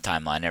long enough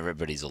timeline,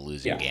 everybody's a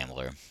losing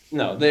gambler.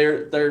 No,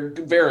 they're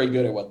very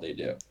good at what they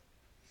do.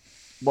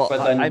 Well,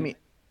 but then, I mean,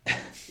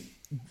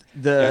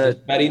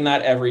 just betting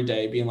that every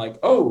day, being like,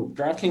 "Oh,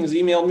 DraftKings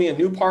emailed me a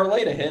new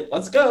parlay to hit.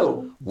 Let's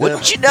go."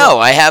 Wouldn't you know?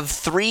 I have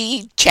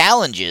 3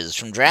 challenges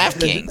from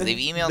DraftKings.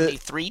 They've emailed me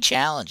 3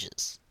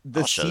 challenges.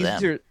 I'll show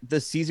them. The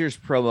Caesars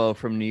promo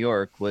from New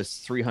York was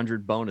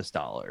 300 bonus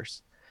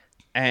dollars,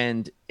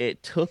 and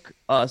it took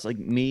us, like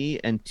me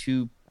and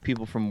 2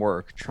 people from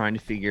work, trying to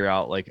figure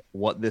out like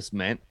what this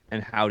meant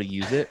and how to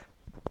use it.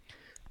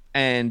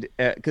 And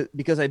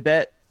because I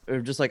bet, or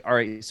just like, all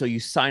right, so you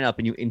sign up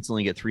and you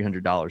instantly get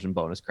 $300 in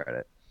bonus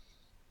credit.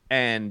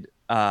 And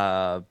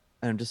I'm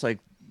just like,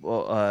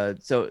 well,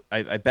 so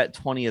I bet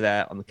 20 of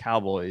that on the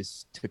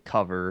Cowboys to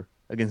cover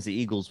against the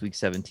Eagles week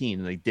 17,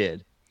 and they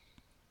did.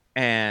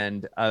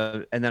 And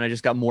then I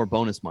just got more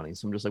bonus money.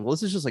 So I'm just like, well,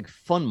 this is just like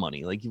fun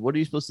money. Like, what are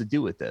you supposed to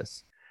do with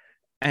this?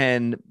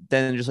 And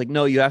then just like,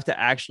 no, you have to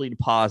actually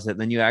deposit.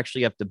 Then you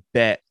actually have to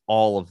bet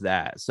all of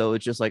that. So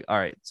it's just like, all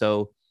right,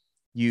 so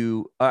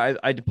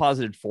I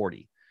deposited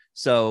 40.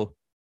 So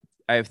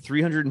I have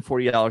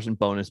 $340 in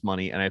bonus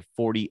money, and I have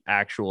 40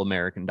 actual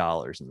American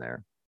dollars in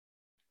there.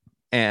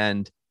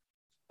 And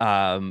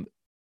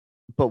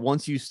but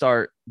once you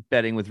start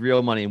betting with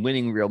real money and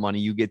winning real money,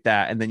 you get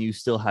that, and then you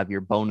still have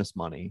your bonus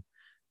money.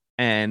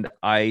 And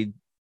I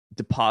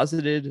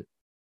deposited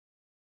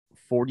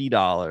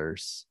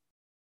 $40,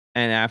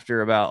 and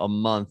after about a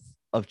month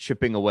of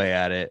chipping away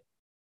at it,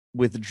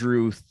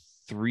 withdrew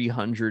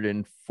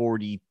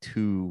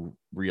 342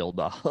 real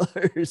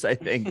dollars, I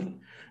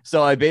think.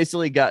 So I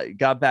basically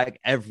got back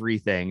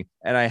everything,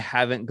 and I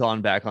haven't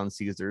gone back on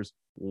Caesars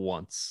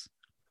once.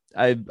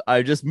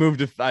 I just moved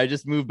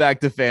back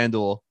to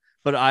FanDuel,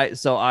 but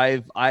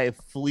I've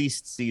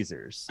fleeced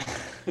Caesars.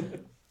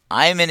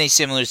 I'm in a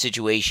similar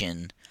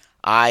situation.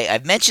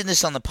 I've mentioned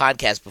this on the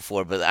podcast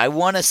before, but I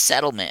won a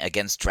settlement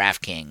against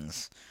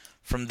DraftKings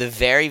from the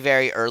very,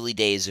 very early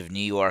days of New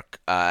York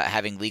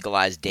having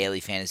legalized daily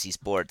fantasy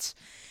sports.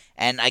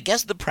 And I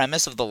guess the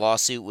premise of the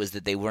lawsuit was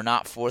that they were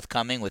not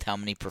forthcoming with how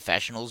many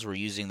professionals were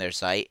using their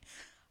site.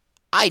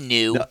 I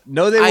knew.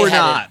 No, they were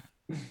not.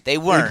 They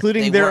weren't.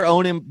 Including their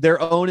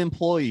own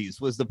employees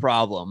was the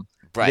problem.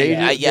 Right.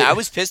 I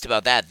was pissed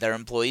about that. Their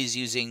employees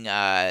using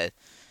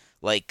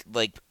like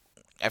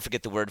I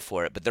forget the word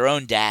for it, but their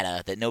own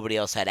data that nobody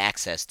else had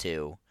access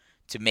to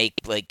make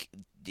like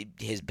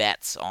his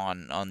bets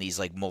on these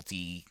like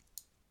multi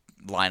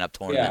lineup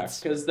tournaments.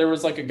 Yeah, because there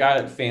was like a guy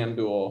at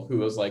FanDuel who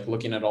was like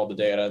looking at all the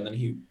data, and then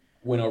he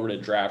went over to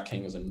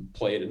DraftKings and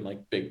played in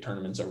like big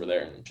tournaments over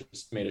there, and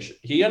just made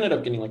he ended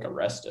up getting like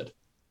arrested.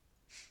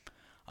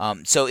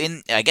 So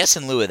I guess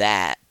in lieu of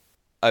that,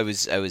 I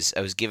was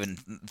given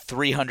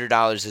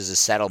 $300 as a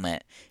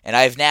settlement, and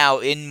I've now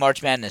in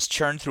March Madness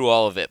churned through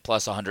all of it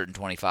plus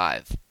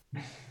 125.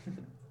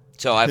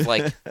 So I've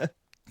like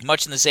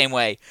much in the same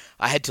way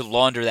I had to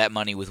launder that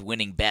money with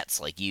winning bets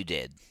like you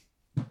did.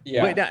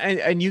 Yeah. Wait,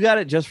 and you got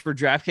it just for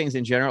DraftKings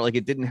in general? Like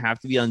it didn't have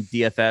to be on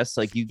DFS?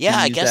 Like you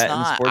I use guess that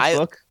not. in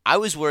Sportsbook? I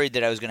was worried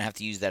that I was going to have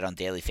to use that on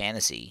Daily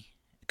Fantasy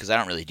because I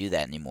don't really do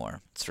that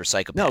anymore. It's for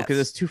psychopaths. No, because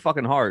it's too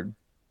fucking hard.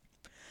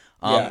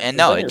 And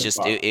no,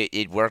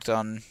 it worked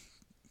on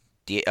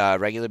the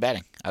regular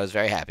betting. I was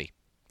very happy.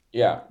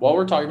 Yeah. While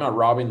we're talking about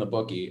robbing the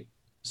bookie,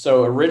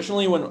 so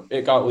originally when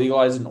it got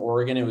legalized in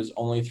Oregon, it was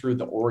only through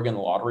the Oregon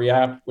Lottery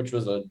app, which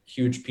was a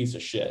huge piece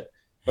of shit.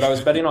 But I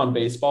was betting on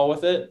baseball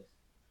with it,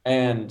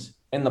 and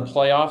in the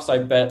playoffs,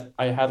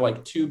 I had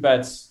like two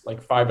bets,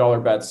 like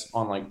 $5 bets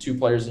on like two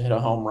players to hit a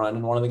home run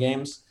in one of the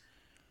games.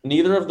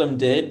 Neither of them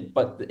did,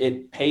 but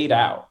it paid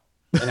out.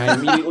 And I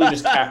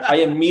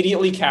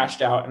immediately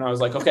cashed out, and I was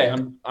like, okay,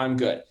 I'm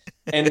good.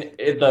 And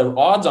the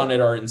odds on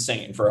it are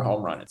insane for a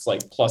home run. It's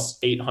like plus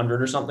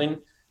 800 or something.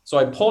 So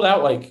I pulled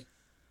out like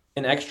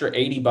an extra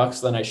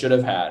 $80 than I should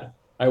have had.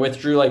 I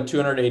withdrew like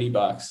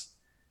 $280,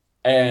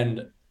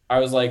 and I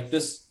was like,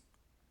 this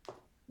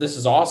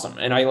is awesome.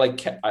 And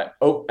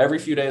every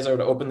few days I would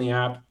open the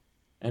app,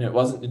 and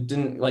it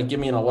didn't like give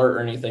me an alert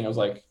or anything. I was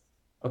like,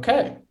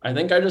 okay, I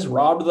think I just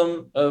robbed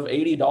them of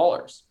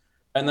 $80.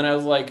 And then I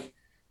was like,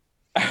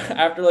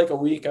 after like a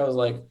week, I was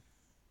like,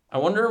 I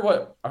wonder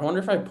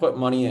if I put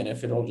money in,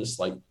 if it'll just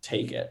like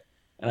take it.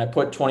 And I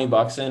put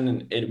 $20 in,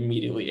 and it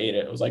immediately ate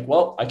it. It was like,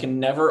 well, I can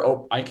never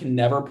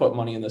put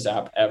money in this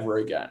app ever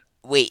again.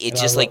 Wait, it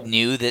just like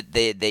knew that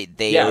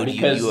they owed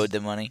you owed the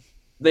money?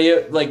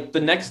 They like the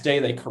next day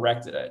they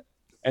corrected it.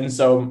 And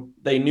so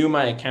they knew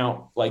my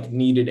account like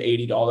needed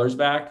 $80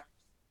 back.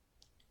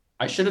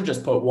 I should have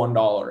just put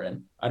 $1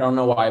 in. I don't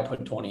know why I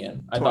put 20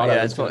 in. I thought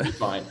I was going to be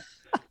fine.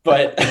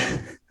 But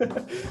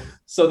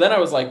so then I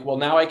was like, well,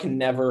 now I can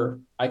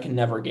never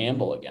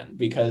gamble again,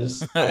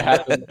 because I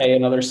had to pay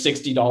another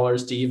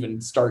 $60 to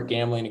even start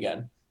gambling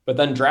again. But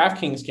then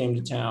DraftKings came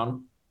to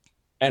town,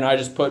 and I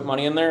just put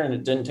money in there, and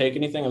it didn't take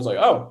anything. I was like,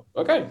 oh,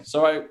 okay.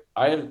 So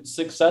I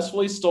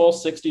successfully stole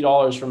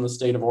 $60 from the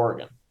state of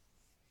Oregon.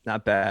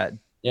 Not bad.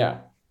 Yeah.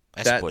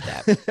 I support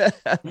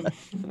that.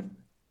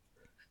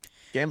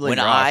 Gambling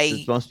rocks,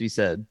 it must be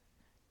said.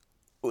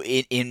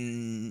 It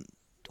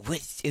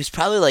was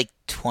probably like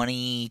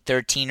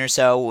 2013 or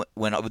so,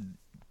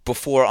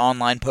 before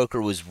online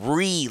poker was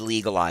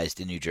legalized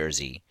in New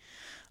Jersey.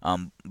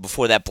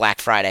 Before that Black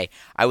Friday,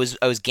 I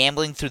was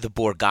gambling through the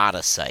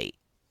Borgata site,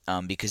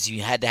 because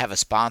you had to have a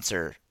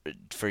sponsor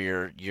for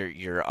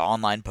your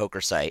online poker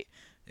site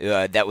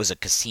that was a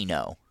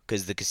casino,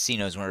 because the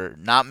casinos were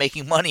not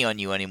making money on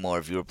you anymore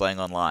if you were playing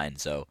online.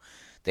 So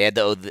they had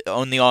to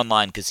own the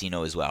online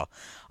casino as well.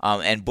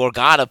 And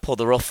Borgata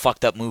pulled a real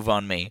fucked up move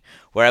on me,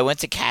 where I went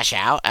to cash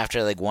out after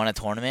I won a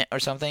tournament or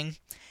something,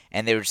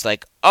 and they were just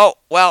like, "Oh,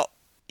 well,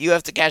 you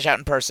have to cash out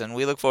in person.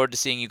 We look forward to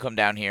seeing you come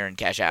down here and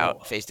cash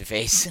out face to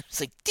face." It's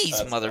like,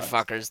 these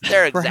motherfuckers,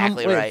 they're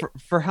exactly right.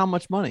 For how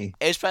much money?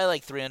 It was probably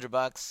like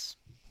 $300.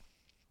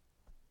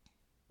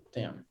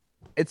 Damn.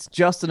 It's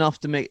just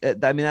enough to make.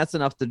 I mean, that's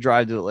enough to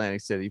drive to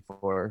Atlantic City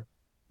for.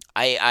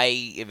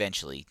 I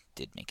eventually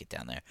did make it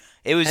down there.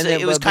 It was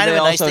kind of a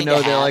nice thing to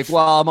have. They're like,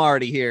 well, I'm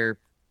already here.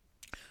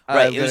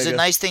 Right. It was a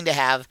nice thing to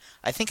have.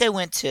 I think I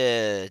went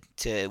to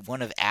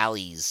one of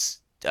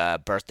Allie's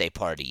birthday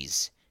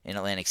parties in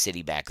Atlantic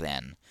City back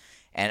then.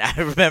 And I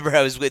remember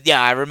I was with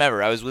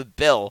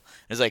Bill.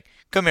 I was like,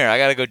 "Come here, I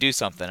gotta go do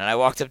something." And I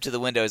walked up to the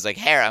window. I was like,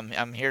 "Hey,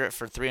 I'm here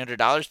for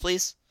 $300,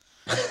 please."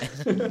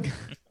 And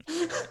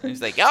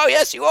he's like, "Oh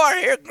yes, you are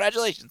here.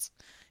 Congratulations."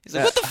 He's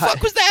like, "What the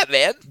fuck was that,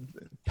 man?"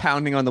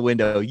 Pounding on the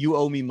window. You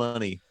owe me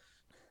money.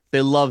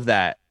 They love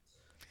that.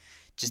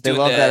 They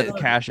love that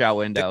cash out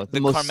window. The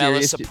most Carmela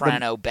serious,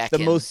 Soprano beckon.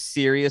 The most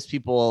serious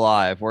people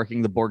alive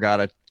working the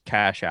Borgata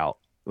cash out.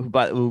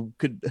 Who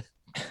could?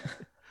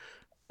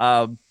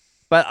 But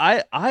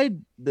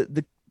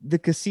the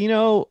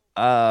casino.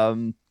 I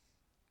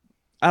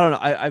don't know.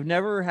 I've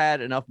never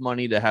had enough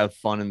money to have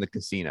fun in the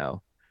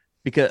casino,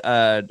 because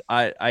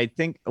I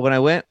think when I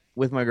went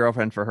with my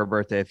girlfriend for her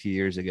birthday a few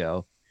years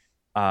ago,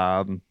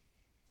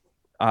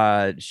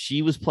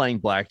 she was playing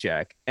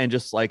blackjack and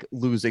just like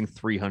losing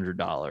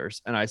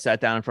 $300, and I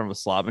sat down in front of a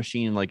slot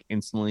machine and like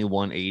instantly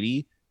won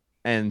 80,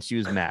 and she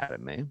was mad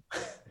at me.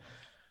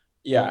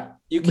 Yeah,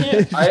 you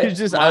can't. I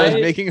was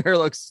making her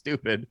look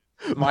stupid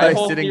by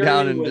sitting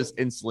down and just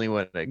instantly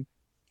winning.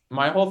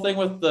 My whole thing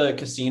with the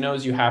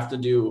casinos, you have to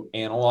do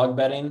analog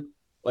betting.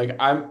 Like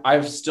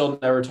I've still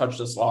never touched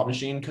a slot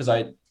machine because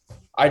I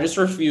just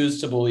refuse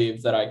to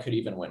believe that I could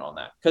even win on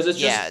that, because it's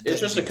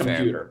just a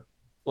computer. Fair.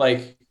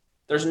 Like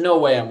there's no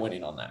way I'm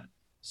winning on that.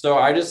 So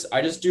I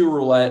just do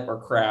roulette or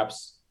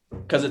craps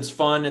because it's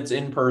fun. It's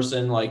in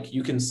person. Like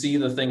you can see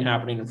the thing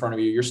happening in front of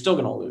you. You're still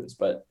gonna lose,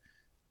 but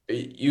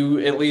you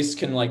at least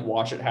can like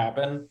watch it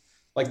happen.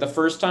 Like the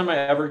first time I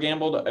ever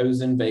gambled, I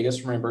was in Vegas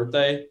for my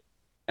birthday,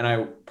 and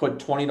I put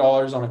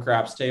 $20 on a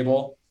craps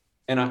table,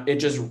 and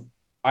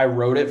I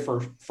wrote it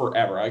for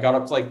forever. I got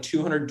up to like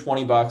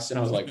 $220, and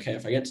I was like, okay,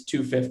 if I get to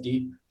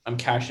 250, I'm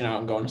cashing out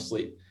and going to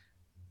sleep.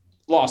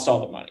 Lost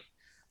all the money.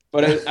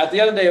 But at the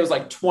end of the day, it was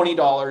like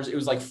 $20. It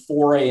was like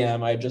 4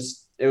 a.m.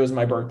 It was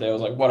my birthday. I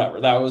was like,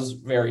 whatever. That was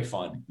very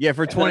fun. Yeah,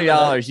 for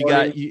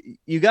 $20,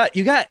 you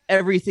got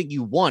everything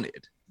you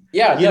wanted.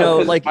 Yeah,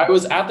 like I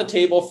was at the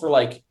table for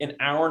like an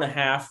hour and a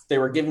half. They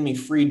were giving me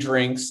free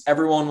drinks.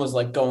 Everyone was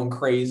like going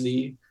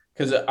crazy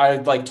because I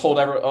like told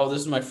everyone, "Oh,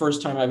 this is my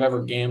first time I've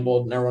ever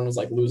gambled," and everyone was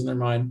like losing their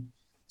mind.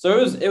 So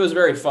it was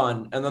very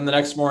fun. And then the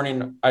next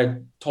morning, I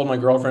told my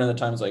girlfriend at the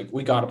time, I was like,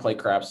 "We got to play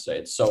craps today.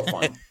 It's so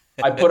fun."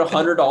 I put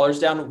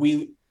 $100 down.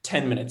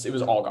 10 minutes, it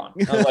was all gone.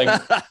 I was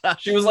like,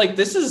 she was like,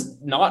 "This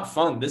is not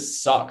fun. This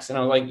sucks." And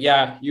I was like,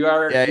 "Yeah, you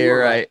are. Yeah, you're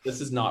right.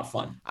 This is not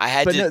fun." I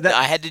had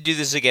to do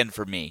this again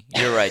for me.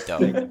 You're right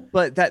though.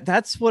 But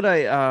that's what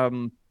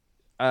when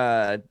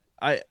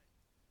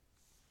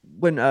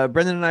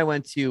Brendan and I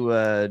went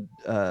to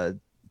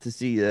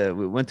see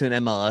we went to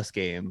an MLS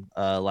game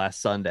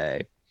last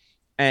Sunday,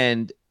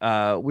 and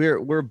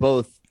we're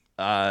both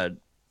Red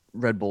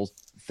Bull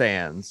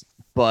fans,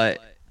 but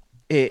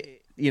it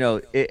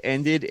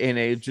ended in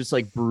a just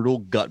like brutal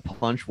gut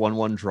punch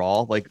 1-1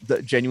 draw, like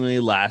the genuinely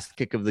last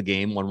kick of the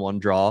game, 1-1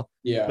 draw.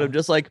 Yeah. But I'm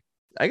just like,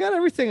 I got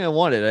everything I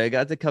wanted. I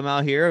got to come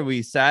out here, and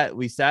we sat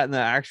in the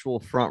actual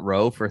front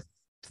row for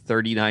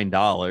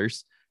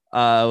 $39.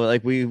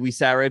 Like we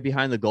sat right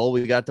behind the goal.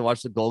 We got to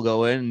watch the goal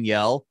go in and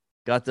yell,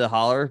 got to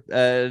holler.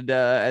 And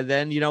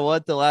then, you know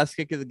what? The last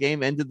kick of the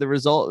game ended the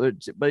result.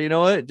 But you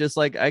know what? Just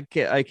like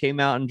I came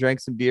out and drank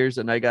some beers,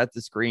 and I got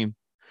to scream.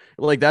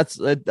 Like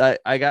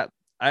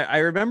I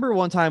remember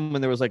one time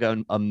when there was like a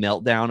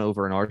meltdown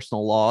over an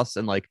Arsenal loss,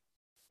 and like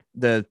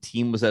the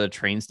team was at a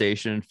train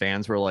station and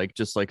fans were like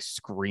just like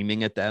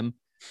screaming at them.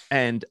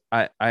 And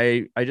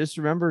I just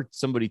remember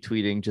somebody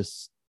tweeting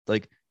just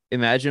like,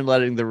 imagine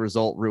letting the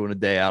result ruin a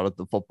day out of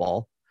the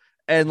football.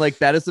 And like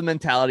that is the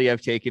mentality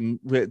I've taken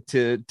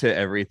to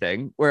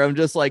everything, where I'm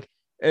just like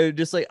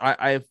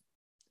I've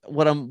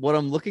what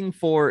I'm looking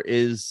for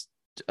is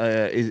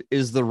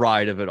the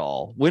ride of it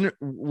all.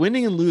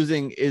 Winning and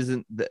losing is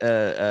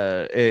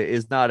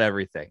not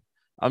everything.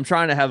 I'm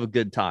trying to have a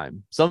good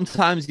time.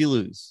 Sometimes you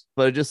lose,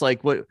 but just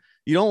like what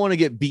you don't want to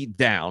get beat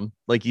down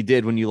like you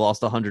did when you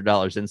lost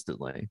 $100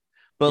 instantly.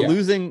 But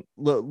losing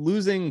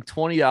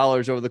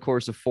 $20 over the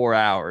course of 4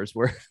 hours,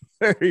 where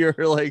you're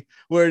like,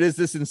 where it is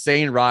this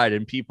insane ride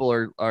and people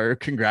are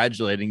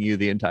congratulating you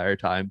the entire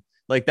time,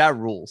 like that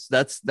rules.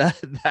 That's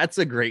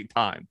a great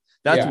time.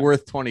 That's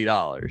worth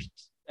 $20.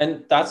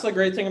 And that's the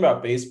great thing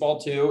about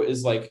baseball too,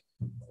 is like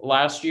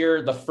last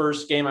year, the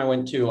first game I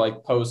went to,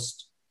 like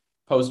post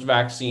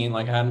vaccine,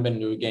 like I hadn't been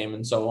to a game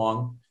in so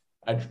long.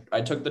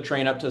 I took the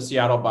train up to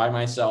Seattle by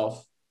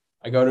myself.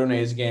 I go to an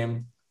A's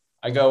game.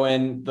 I go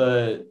in,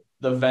 the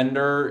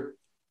vendor,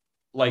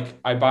 like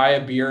I buy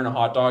a beer and a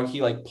hot dog.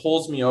 He like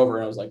pulls me over,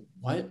 and I was like,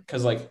 what?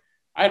 Cause like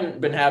I hadn't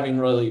been having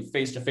really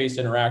face-to-face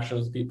interaction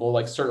with people,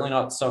 like certainly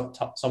not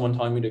someone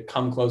telling me to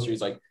come closer.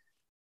 He's like,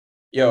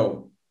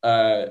 "Yo,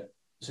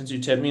 since you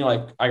tipped me,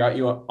 like I got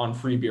you on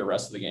free beer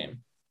rest of the game."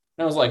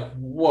 And I was like,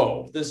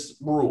 whoa, this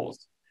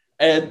rules.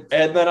 And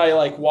then I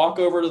like walk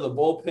over to the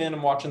bullpen.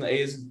 I'm watching the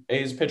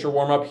A's pitcher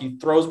warm up. He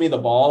throws me the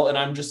ball, and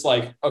I'm just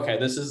like, okay,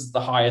 this is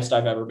the highest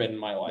I've ever been in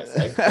my life.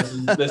 Like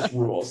this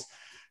rules.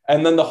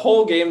 And then the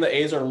whole game, the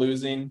A's are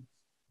losing.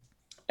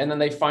 And then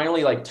they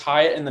finally like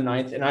tie it in the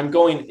ninth. And I'm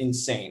going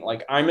insane.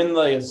 Like I'm in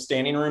the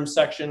standing room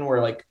section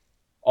where like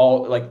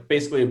all like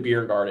basically a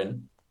beer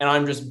garden. And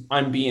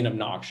I'm being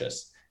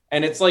obnoxious.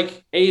 And it's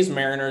like A's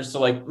Mariners. So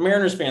like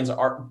Mariners fans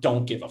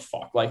don't give a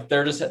fuck. Like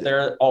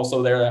they're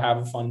also there to have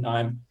a fun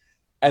time.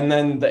 And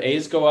then the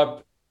A's go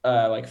up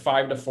like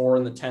 5-4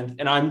 in the 10th.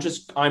 And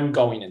I'm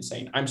going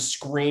insane. I'm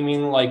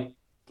screaming like,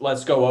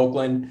 let's go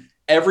Oakland.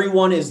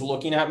 Everyone is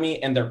looking at me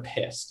and they're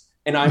pissed.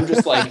 And I'm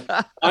just like,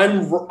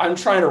 I'm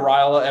trying to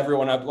rile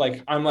everyone up.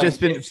 Like, I'm like,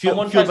 if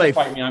someone tries to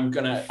fight me,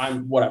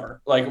 I'm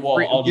whatever. Like, well,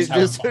 I'll just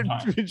have a fun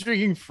time.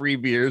 Drinking free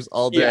beers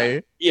all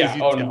day. Yeah.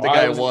 Oh no.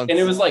 And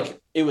it was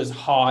like, it was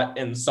hot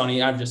and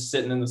sunny. I'm just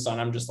sitting in the sun.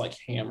 I'm just like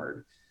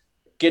hammered.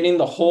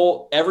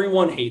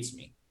 Everyone hates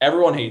me.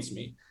 Everyone hates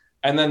me.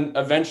 And then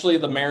eventually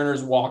the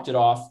Mariners walked it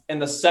off.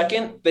 And the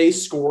second they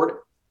scored,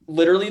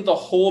 literally the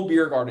whole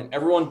beer garden,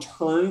 everyone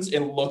turns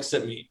and looks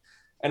at me.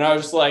 And I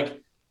was just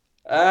like,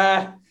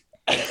 and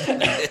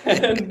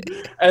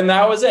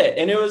that was it.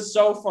 And it was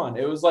so fun.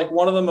 It was like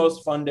one of the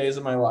most fun days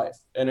of my life.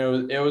 And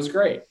it was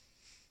great.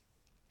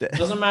 It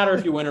doesn't matter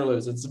if you win or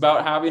lose. It's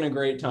about having a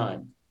great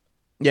time.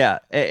 Yeah,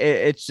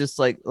 it's just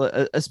like,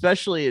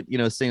 especially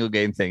single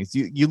game things.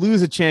 You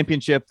lose a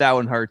championship, that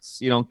one hurts.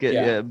 You don't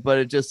get, but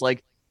it's just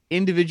like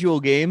individual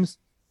games.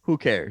 Who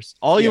cares?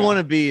 All you want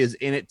to be is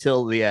in it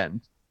till the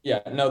end.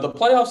 Yeah, no, the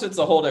playoffs, it's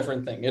a whole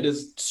different thing. It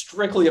is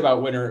strictly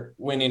about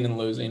winning and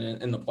losing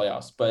in the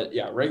playoffs. But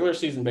yeah, regular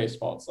season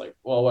baseball, it's like,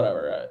 well,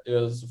 whatever. It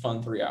was a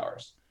fun 3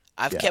 hours.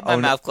 I've kept my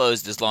mouth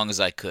closed as long as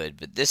I could,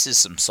 but this is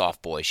some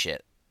soft boy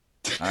shit.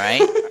 All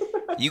right?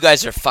 You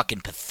guys are fucking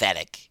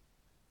pathetic.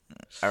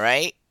 All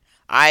right?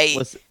 I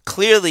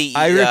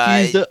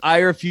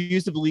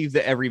refuse to believe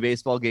that every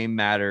baseball game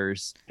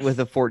matters with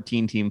a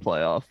 14-team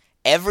playoff.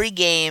 Every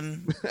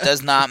game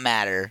does not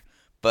matter.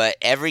 But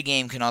every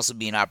game can also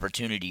be an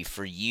opportunity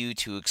for you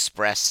to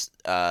express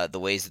the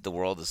ways that the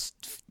world has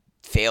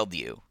failed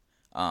you,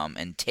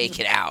 and take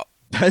it out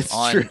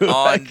on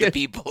the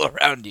people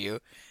around you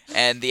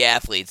and the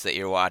athletes that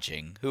you're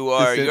watching, who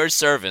are your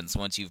servants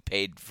once you've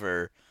paid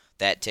for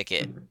that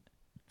ticket.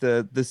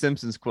 The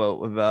Simpsons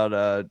quote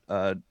about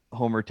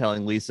Homer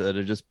telling Lisa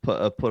to just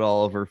put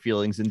all of her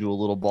feelings into a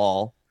little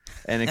ball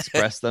and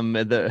express them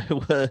and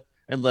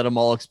let them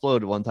all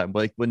explode at one time,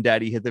 like when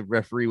Daddy hit the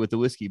referee with the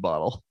whiskey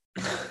bottle.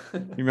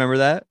 You remember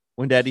that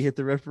when Daddy hit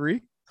the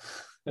referee?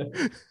 Well,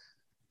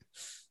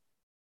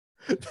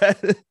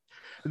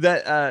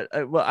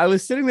 I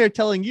was sitting there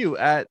telling you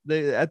at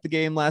the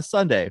game last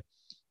Sunday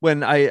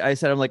when I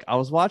said, I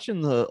was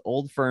watching the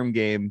Old Firm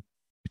game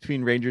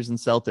between Rangers and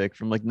Celtic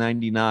from like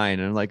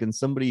 '99, and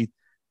somebody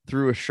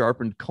threw a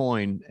sharpened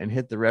coin and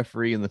hit the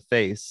referee in the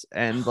face,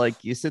 and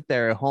like you sit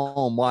there at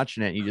home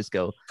watching it and you just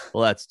go,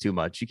 well, that's too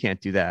much, you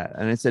can't do that.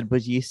 And I said,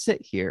 but you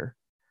sit here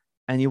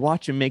and you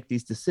watch him make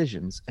these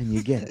decisions and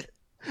you get it.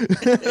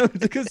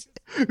 Because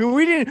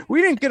we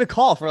didn't get a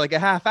call for like a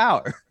half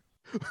hour.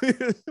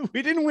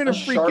 We didn't win a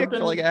free kick for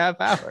like a half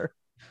hour.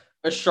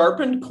 A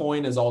sharpened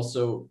coin is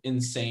also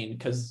insane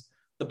because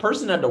the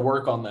person had to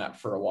work on that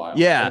for a while.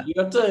 Yeah.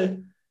 Like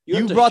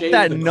you brought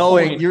that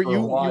knowing you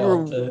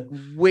were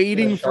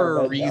waiting for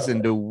a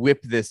reason to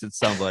whip this at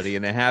somebody,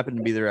 and it happened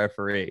to be the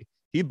referee.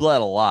 He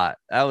bled a lot.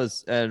 That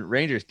was, and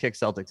Rangers kicked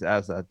Celtics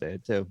ass that day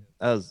too.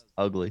 That was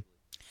ugly.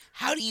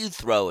 How do you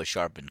throw a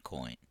sharpened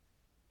coin?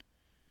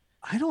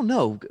 I don't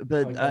know,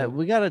 but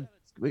we gotta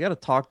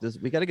talk this.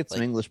 We gotta get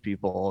some English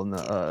people on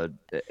the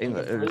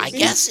English. I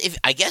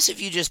guess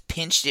if you just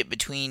pinched it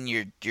between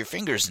your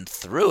fingers and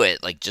threw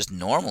it like just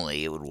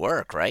normally, it would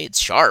work, right? It's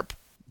sharp.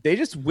 They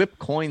just whip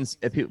coins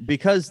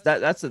because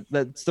that's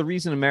the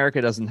reason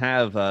America doesn't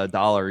have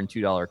 $1 and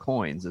 $2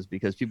 coins, is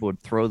because people would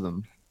throw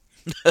them.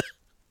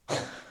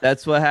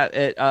 That's what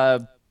happened.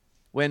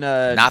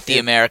 Not the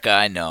America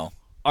I know.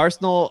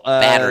 Arsenal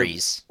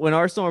batteries. When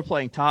Arsenal were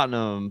playing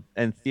Tottenham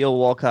and Theo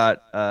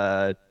Walcott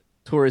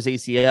tore his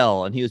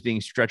ACL and he was being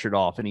stretchered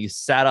off, and he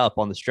sat up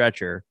on the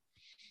stretcher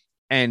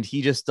and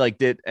he just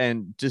did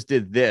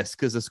this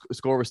because the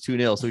score was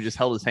 2-0, so he just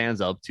held his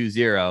hands up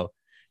 2-0,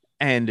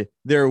 and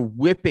they're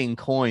whipping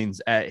coins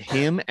at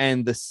him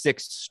and the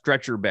 6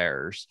 stretcher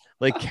bearers,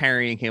 like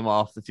carrying him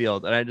off the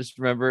field. And I just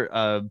remember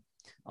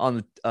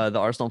on the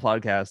Arsenal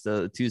podcast,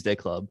 the Tuesday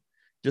Club,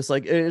 just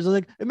like, it's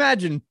like,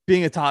 imagine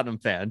being a Tottenham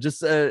fan,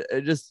 just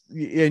and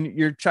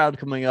your child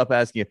coming up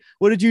asking you,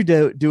 what did you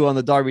do on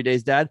the Derby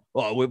days, Dad?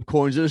 Oh, I whip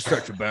coins in a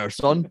stretcher bear,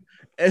 son.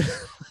 And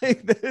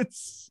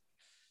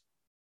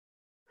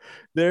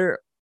they're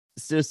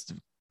just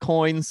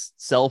coins,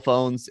 cell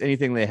phones,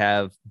 anything they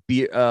have.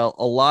 Beer, a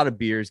lot of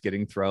beers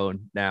getting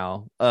thrown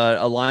now.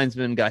 A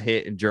linesman got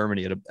hit in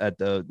Germany at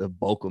the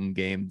Bochum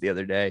game the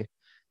other day,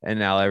 and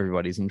now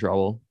everybody's in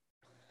trouble.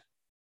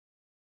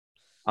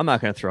 I'm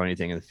not going to throw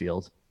anything in the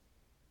field.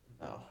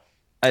 No,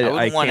 I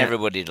wouldn't want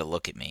everybody to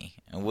look at me.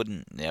 I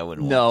wouldn't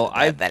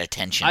want that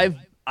attention.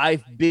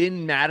 I've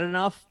been mad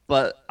enough,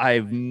 but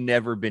I've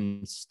never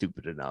been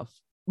stupid enough.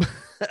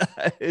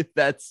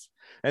 That's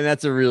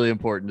a really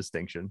important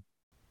distinction.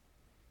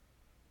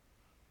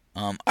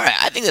 All right,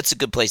 I think that's a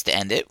good place to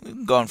end it. We've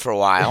been going for a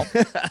while.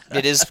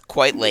 It is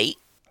quite late.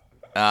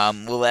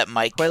 We'll let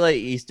Mike. Quite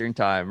late Eastern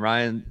time.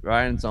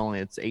 Ryan's only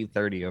it's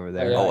 8:30 over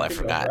there. Oh, I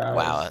forgot.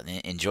 Wow.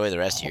 Enjoy the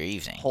rest of your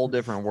evening. Whole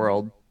different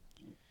world.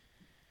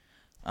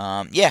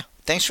 Yeah.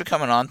 Thanks for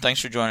coming on. Thanks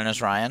for joining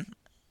us, Ryan.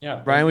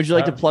 Yeah. Ryan, would you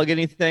like to plug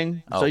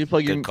anything? Oh, So you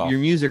plug good call. your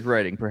music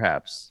writing,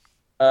 perhaps.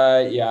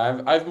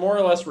 Yeah, I've more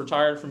or less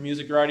retired from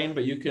music writing,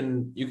 but you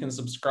can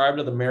subscribe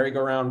to the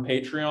Merry-Go-Round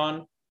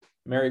Patreon,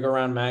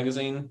 Merry-Go-Round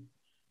Magazine.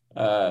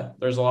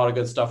 There's a lot of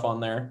good stuff on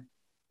there.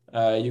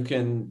 You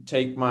can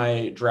take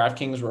my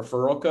DraftKings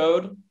referral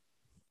code.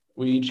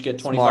 We each get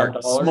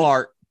 $25.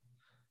 Smart.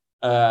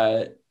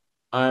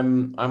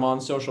 I'm on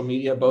social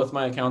media. Both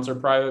my accounts are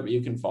private, but you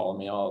can follow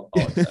me. I'll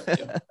accept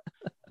you.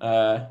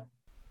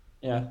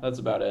 Yeah, that's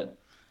about it.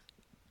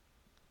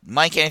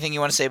 Mike, anything you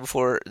want to say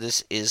before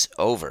this is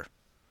over?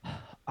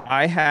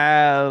 I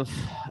have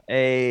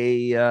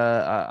if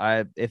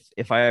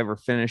I ever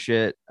finish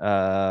it,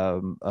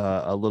 a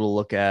little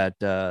look at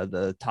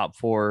the top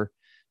 4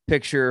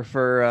 picture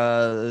for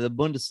the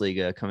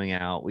Bundesliga coming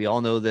out. We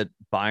all know that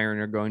Bayern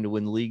are going to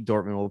win the league.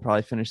 Dortmund will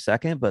probably finish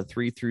second, but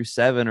 3 through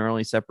 7 are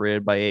only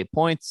separated by 8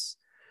 points.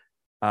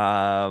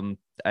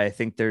 I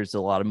think there's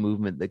a lot of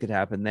movement that could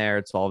happen there.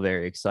 It's all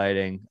very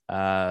exciting.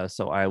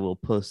 So I will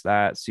post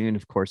that soon.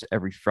 Of course,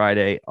 every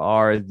Friday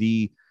are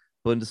the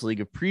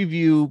Bundesliga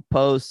preview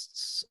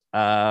posts,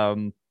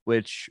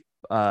 which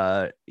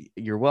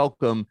you're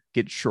welcome,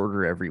 get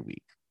shorter every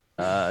week.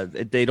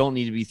 They don't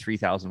need to be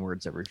 3,000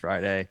 words every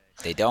Friday.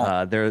 They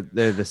don't. They're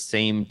the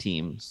same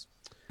teams.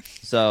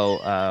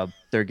 So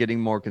they're getting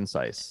more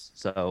concise.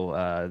 So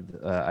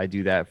I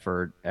do that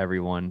for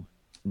everyone,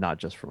 not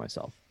just for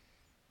myself.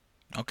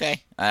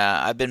 Okay.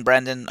 I've been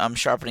Brendan. I'm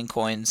sharpening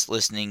coins,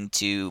 listening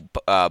to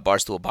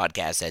Barstool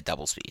podcast at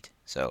double speed.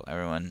 So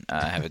everyone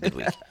have a good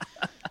week.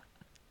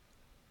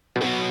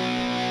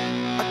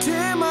 I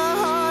tear my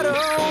heart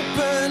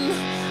open,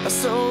 I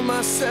sew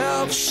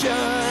myself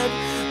shut.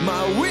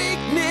 My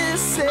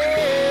weakness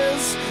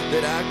is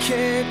that I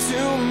can't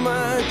do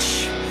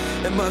much,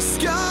 and my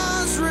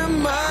scars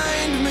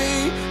remind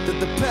me that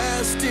the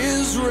past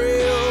is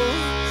real.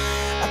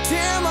 I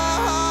tear my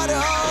heart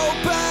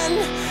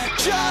open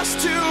just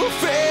to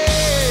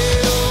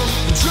fail.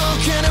 I'm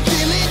drunk and I'm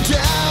feeling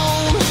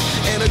down,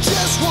 and I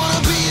just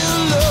wanna be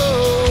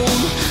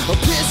alone. I'm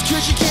pissed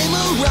 'cause you came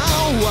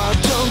around. Why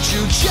don't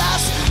you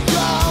just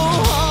go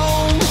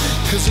home?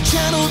 'Cause I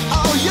channeled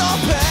all your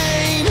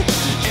pain,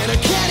 and I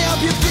can't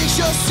help you fix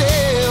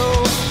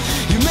yourself.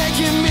 You're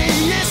making me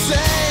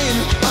insane.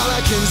 All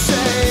I can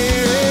say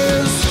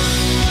is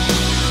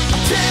I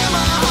tear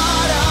my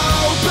heart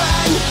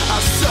open, I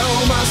sew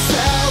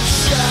myself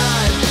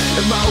shut,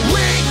 and my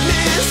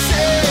weakness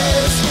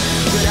is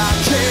that I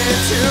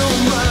can't do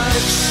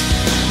much,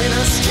 and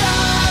our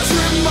scars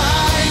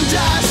remind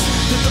us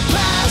that the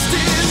past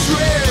is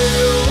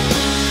real.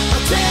 I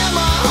tear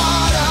my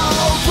heart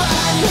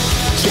open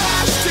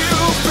just to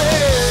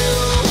feel.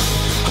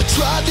 I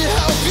tried to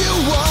help you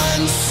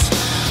once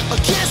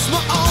against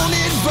my own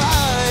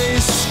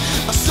advice.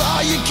 I saw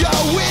you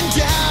going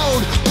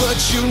down, but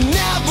you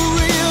never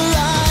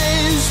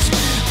realized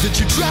that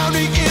you're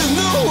drowning in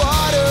the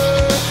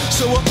water.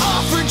 So I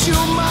offered you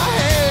my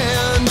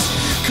hand.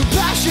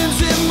 Compassion's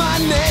in my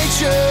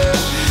nature.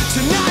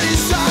 Tonight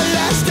is our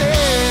last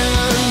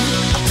stand.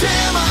 I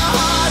tear my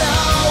heart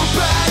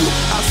open,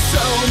 I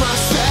sew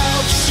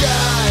myself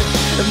shut,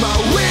 and my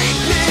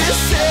weakness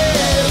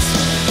is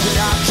that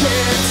I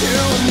can't do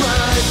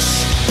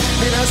much,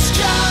 and our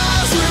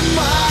scars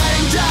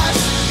remind us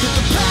that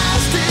the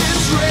past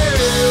is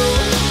real.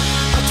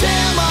 I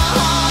tear my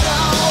heart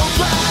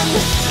open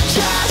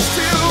just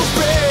to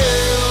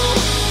feel.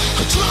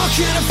 I'm drunk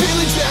and I'm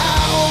feeling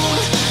down,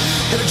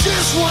 and I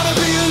just wanna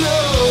be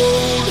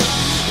alone.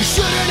 You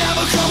should've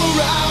never come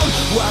around.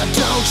 Why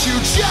don't you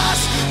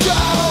just go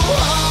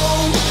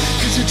home?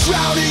 'Cause you're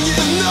drowning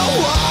in the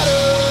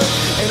water,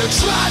 and I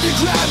tried to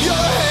grab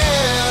your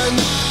hand.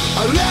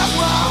 I left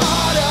my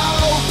heart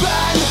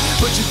open,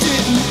 but you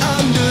didn't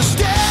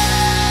understand.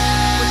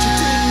 But you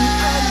didn't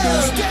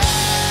understand.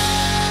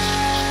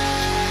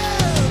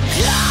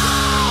 Go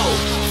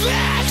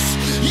fix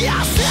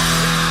yourself.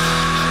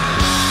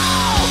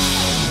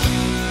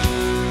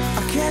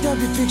 I can't help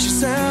you fix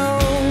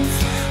yourself,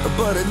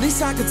 but at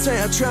least I could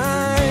say I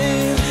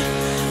tried.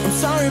 I'm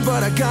sorry,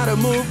 but I gotta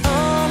move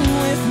on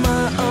with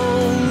my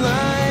own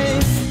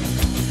life.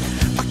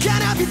 I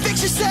can't help you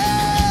fix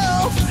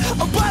yourself,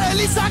 but at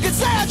least I could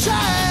say I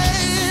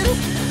tried.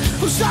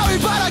 I'm sorry,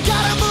 but I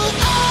gotta move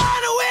on